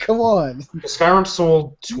yeah, come on. Skyrim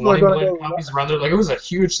sold 20 million copies around there. Like, it was a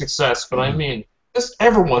huge success, but I mean,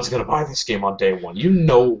 everyone's going to buy this game on day one. You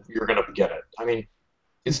know you're going to get it. I mean,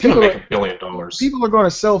 it's going to make $1 billion. People are going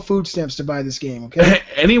to sell food stamps to buy this game, okay?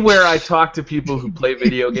 Anywhere I talk to people who play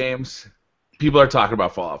video games, people are talking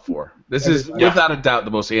about Fallout 4. This is, without a doubt,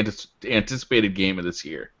 the most anticipated game of this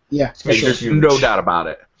year. Yeah, for sure. There's no doubt about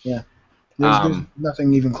it. Yeah. There's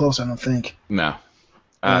nothing even close, I don't think. No.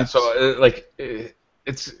 It's.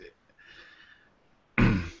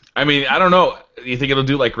 I mean, I don't know. You think it'll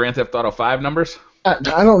do like Grand Theft Auto 5 numbers? I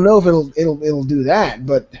don't know if it'll do that,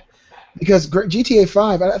 but because GTA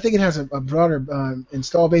 5, I think it has a broader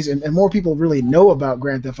install base, and more people really know about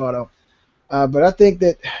Grand Theft Auto. But I think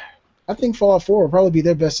Fallout 4 will probably be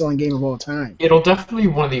their best-selling game of all time. It'll definitely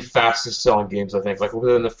be one of the fastest-selling games, I think. Like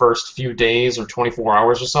within the first few days or 24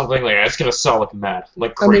 hours or something, like it's gonna sell like mad,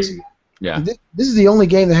 like crazy. I mean, yeah. This is the only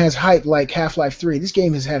game that has hype like Half-Life 3. This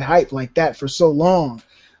game has had hype like that for so long,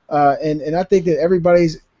 and I think that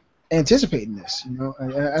everybody's anticipating this. You know, I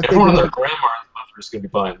everyone and their grandma and mother is gonna be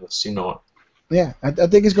buying this. You know it. Yeah, I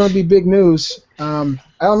think it's going to be big news. I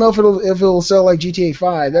don't know if it'll sell like GTA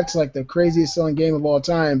 5. That's like the craziest selling game of all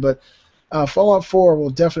time. But Fallout 4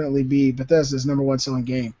 will definitely be Bethesda's #1 selling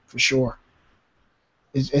game for sure.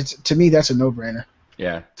 It's to me that's a no-brainer.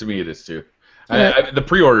 Yeah, to me it is too. The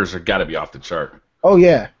pre-orders have got to be off the chart. Oh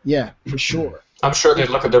yeah, for sure. I'm sure they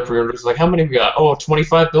look at their pre-orders like, how many we got? Oh,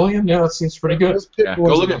 25 billion? Yeah, that seems pretty good. Yeah,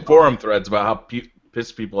 go look at forum threads about how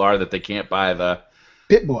pissed people are that they can't buy the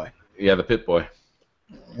Pit-Boy. Yeah, the Pit-Boy.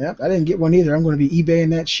 Yep, I didn't get one either. I'm going to be eBaying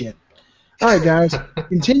that shit. All right, guys.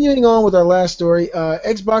 Continuing on with our last story,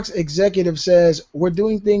 Xbox executive says we're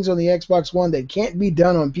doing things on the Xbox One that can't be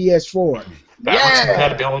done on PS4. Backwards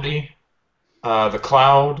compatibility, the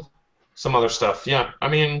cloud, some other stuff. Yeah, I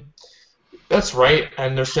mean, that's right.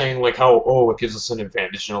 And they're saying like how it gives us an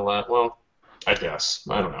advantage and all that. Well, I guess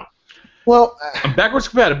I don't know. Well, backwards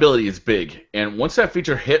compatibility is big, and once that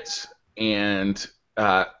feature hits, and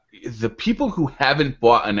the people who haven't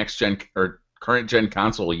bought a next-gen or current-gen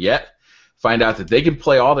console yet find out that they can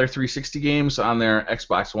play all their 360 games on their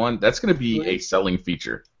Xbox One, that's going to be a selling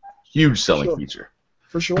feature. Huge selling feature.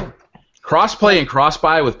 For sure. Cross-play and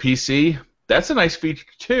cross-buy with PC, that's a nice feature,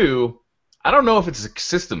 too. I don't know if it's a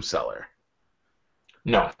system seller.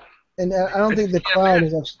 No. And I don't think the cloud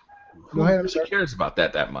is actually... Who really cares about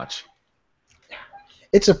that much?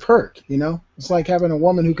 It's a perk, you know? It's like having a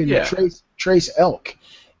woman who can trace elk.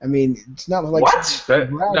 I mean, it's not like what?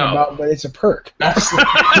 About, but it's a perk. That's trace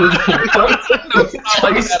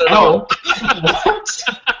elk.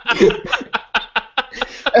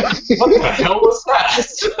 What the hell was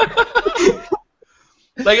that?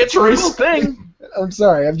 Like it's a real thing. I'm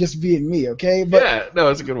sorry, I'm just being me, okay? But yeah, no,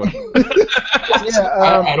 it's a good one.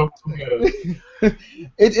 Yeah, I don't.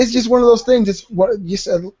 It's just one of those things. It's just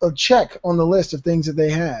a check on the list of things that they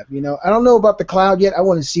have. You know, I don't know about the cloud yet. I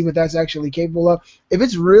want to see what that's actually capable of. If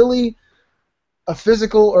it's really a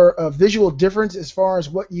physical or a visual difference as far as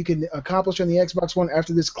what you can accomplish on the Xbox One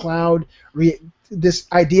after this cloud, this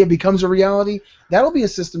idea becomes a reality, that'll be a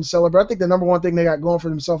system seller. But I think the number one thing they got going for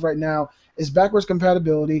themselves right now is backwards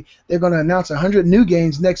compatibility. They're going to announce 100 new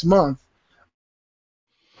games next month.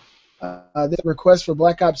 There's a request for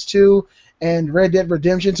Black Ops 2 and Red Dead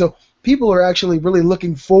Redemption. So people are actually really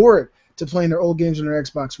looking forward to playing their old games on their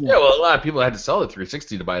Xbox One. Yeah, well, a lot of people had to sell the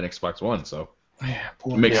 360 to buy an Xbox One, so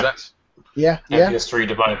it makes sense. Yeah. PS3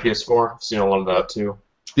 to buy a PS4. I've seen a lot of that too.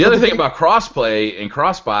 The other thing about crossplay and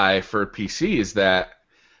cross-buy for PC is that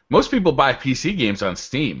most people buy PC games on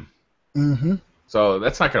Steam. Mm-hmm. So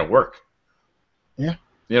that's not going to work. Yeah.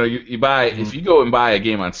 You know, you buy if you go and buy a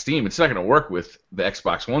game on Steam, it's not going to work with the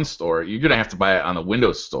Xbox One store. You're going to have to buy it on the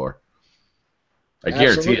Windows store. I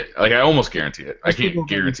guarantee it. Like, I almost guarantee it. I can't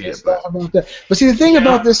guarantee it. But see, the thing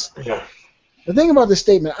about this, the thing about this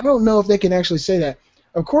statement, I don't know if they can actually say that.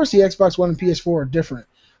 Of course, the Xbox One and PS4 are different,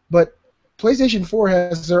 but PlayStation 4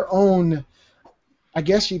 has their own, I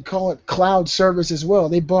guess you'd call it, cloud service as well.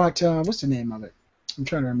 They bought, what's the name of it? I'm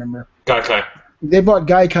trying to remember. Gaikai. They bought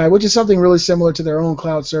Gaikai, which is something really similar to their own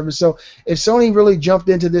cloud service. So if Sony really jumped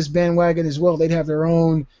into this bandwagon as well, they'd have their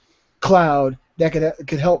own cloud that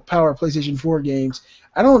could help power PlayStation 4 games.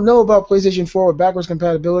 I don't know about PlayStation 4 with backwards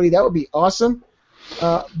compatibility. That would be awesome.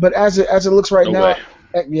 But as it looks right now,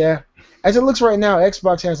 yeah. As it looks right now,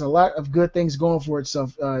 Xbox has a lot of good things going for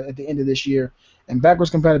itself at the end of this year, and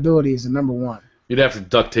backwards compatibility is the number one. You'd have to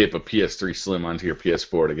duct tape a PS3 Slim onto your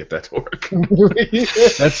PS4 to get that to work.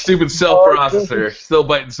 That stupid cell processor still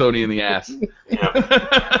biting Sony in the ass.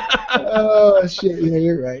 Oh shit! Yeah,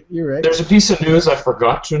 you're right. You're right. There's a piece of news I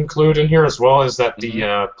forgot to include in here as well, is that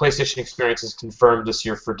the PlayStation Experience is confirmed this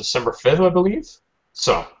year for December 5th, I believe.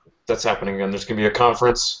 So that's happening again. There's gonna be a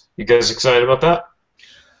conference. You guys excited about that?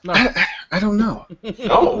 No. I don't know.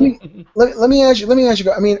 No. Let me ask you.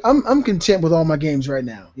 I mean, I'm content with all my games right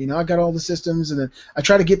now. You know, I got all the systems, and then I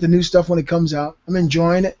try to get the new stuff when it comes out. I'm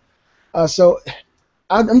enjoying it. So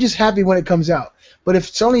I'm just happy when it comes out. But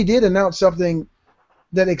if Sony did announce something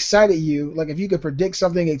that excited you, like if you could predict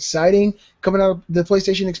something exciting coming out of the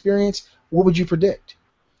PlayStation Experience, what would you predict?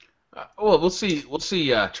 Well, we'll see. We'll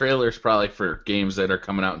see trailers probably for games that are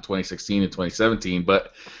coming out in 2016 and 2017.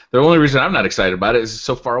 But the only reason I'm not excited about it is it's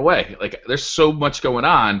so far away. Like, there's so much going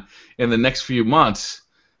on in the next few months.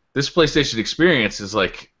 This PlayStation Experience is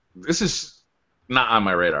like, this is not on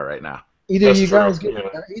my radar right now. Either you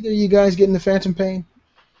guys getting the Phantom Pain?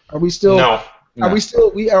 Are we still? No.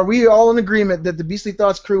 Are we all in agreement that the Beastly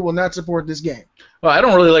Thoughts crew will not support this game? Well, I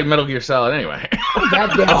don't really like Metal Gear Solid anyway. It's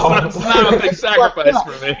not a big sacrifice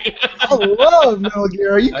for me. I love Metal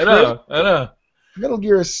Gear. Are you crazy? I know. Metal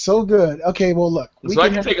Gear is so good. Okay, well, look. I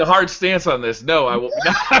can take a hard stance on this. No, I will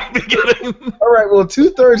not be getting. All right, well,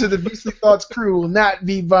 2/3 of the Beastly Thoughts crew will not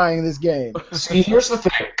be buying this game. See, here's the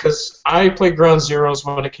thing, because I played Ground Zeroes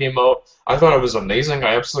when it came out. I thought it was amazing.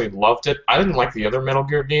 I absolutely loved it. I didn't like the other Metal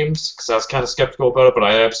Gear games because I was kind of skeptical about it, but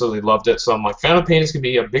I absolutely loved it. So I'm like, Phantom Pain is going to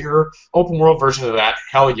be a bigger open world version of that.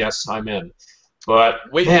 Hell yes, I'm in. But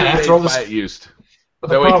wait, man, after all this, buy it used.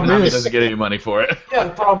 That way Konami doesn't get any money for it. Yeah, the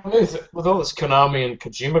problem is, with all this Konami and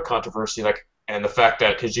Kojima controversy, and the fact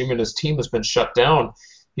that Kojima and his team has been shut down,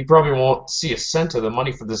 he probably won't see a cent of the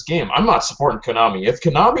money for this game. I'm not supporting Konami. If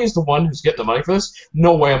Konami is the one who's getting the money for this,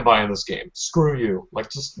 no way I'm buying this game. Screw you.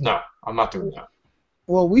 No, I'm not doing that.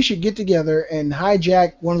 Well, we should get together and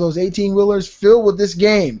hijack one of those 18-wheelers filled with this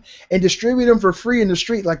game and distribute them for free in the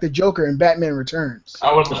street like the Joker in Batman Returns.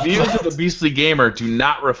 The views of the Beastly Gamer do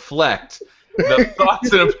not reflect the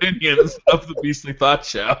thoughts and opinions of the Beastly Thought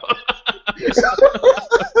Show.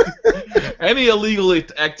 Any illegal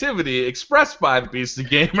activity expressed by the Beastly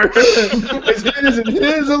Gamer is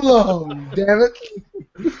his alone. Damn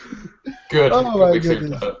it! Good. Oh my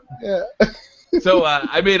goodness. Yeah. So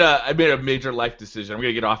I made a major life decision. I'm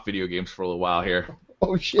gonna get off video games for a little while here.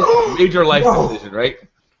 Oh shit! Major life decision, right?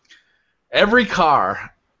 Every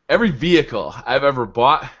car, every vehicle I've ever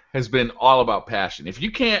bought has been all about passion. If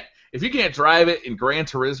you can't drive it in Gran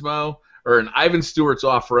Turismo or in Ivan Stewart's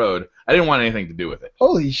Off-Road, I didn't want anything to do with it.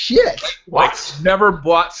 Holy shit! What? Never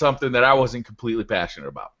bought something that I wasn't completely passionate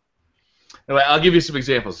about. Anyway, I'll give you some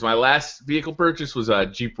examples. My last vehicle purchase was a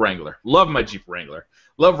Jeep Wrangler. Love my Jeep Wrangler.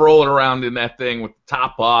 Love rolling around in that thing with the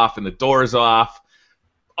top off and the doors off.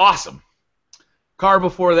 Awesome. Car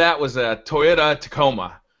before that was a Toyota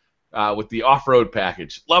Tacoma with the off-road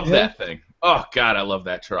package. Love that thing. Oh, God, I love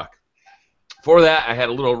that truck. Before that, I had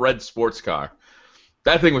a little red sports car.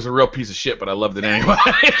 That thing was a real piece of shit, but I loved it anyway.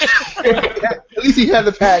 At least he had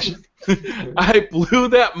the passion. I blew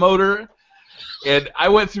that motor, and I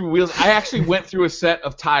went through wheels. I actually went through a set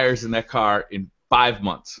of tires in that car in 5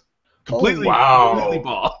 months. Completely, completely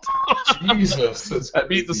bald. Jesus. I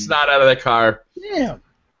beat the snot out of that car. Damn.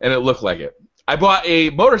 And it looked like it. I bought a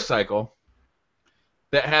motorcycle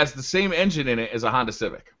that has the same engine in it as a Honda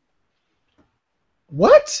Civic.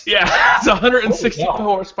 What? Yeah, it's a 160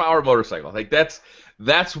 horsepower motorcycle. Like that's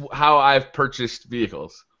how I've purchased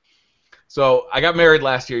vehicles. So I got married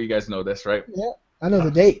last year. You guys know this, right? Yeah, I know the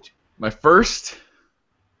date. My first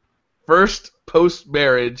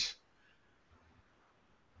post-marriage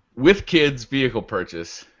with kids vehicle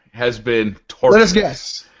purchase has been torture. Let us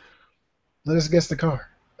guess. Let us guess the car.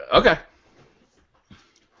 Okay.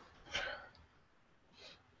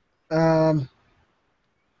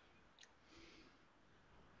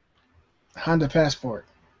 Honda Passport.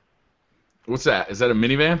 What's that? Is that a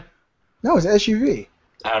minivan? No, it's an SUV.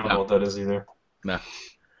 I don't know what that is either. No.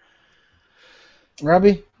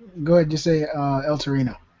 Robbie, go ahead. Just say El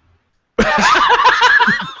Torino. I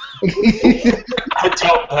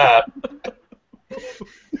doubt that.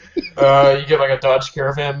 You get like a Dodge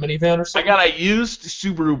Caravan minivan or something? I got a used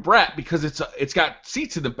Subaru Brat because it's got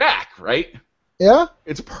seats in the back, right? Yeah?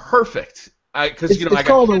 It's perfect. Because I got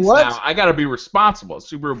called kids a what? now. I got to be responsible.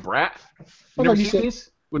 Subaru Brat. You never seen these?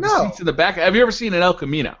 With the seats in the back? Have you ever seen an El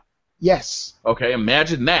Camino? Yes. Okay,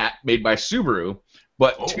 imagine that made by Subaru,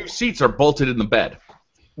 but 2 seats are bolted in the bed.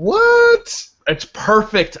 What? It's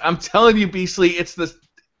perfect. I'm telling you, Beastly, it's the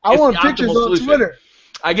I want the pictures optimal on solution. Twitter.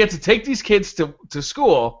 I get to take these kids to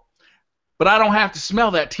school, but I don't have to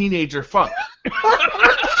smell that teenager funk.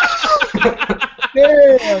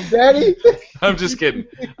 Damn, Daddy. I'm just kidding.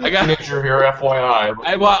 Teenager here, FYI.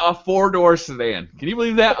 I bought a 4-door sedan. Can you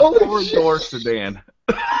believe that? A 4-door sedan.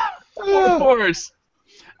 4 doors.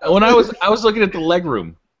 When I was looking at the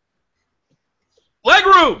legroom.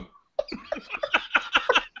 Legroom!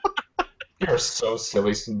 You're so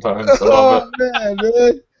silly sometimes. I love it. Man,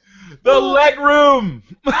 man. The legroom!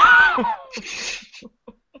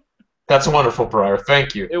 That's wonderful, Briar.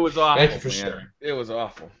 Thank you. It was awful. Thank you for man. sharing. It was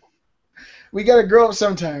awful. We gotta grow up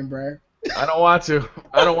sometime, Brian. I don't want to.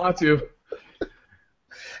 I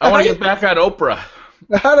want to get back on Oprah.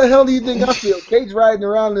 How the hell do you think I feel? Kate's riding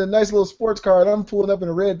around in a nice little sports car, and I'm pulling up in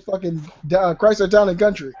a red fucking Chrysler Town and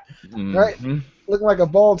Country, right? Looking like a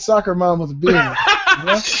bald soccer mom with a beard.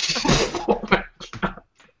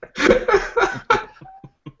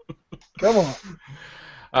 Come on.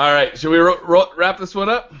 All right, should we wrap this one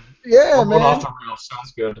up? Yeah, man. Off the rails.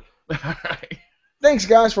 Sounds good. All right. Thanks,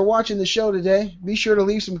 guys, for watching the show today. Be sure to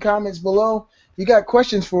leave some comments below. If you got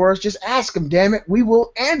questions for us, just ask them, damn it. We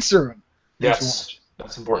will answer them. Yes,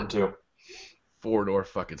 that's important, too. 4-door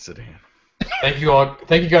fucking sedan. Thank you all.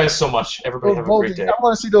 Thank you guys so much. Everybody have a great day. I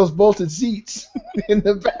want to see those bolted seats in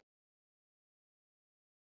the back.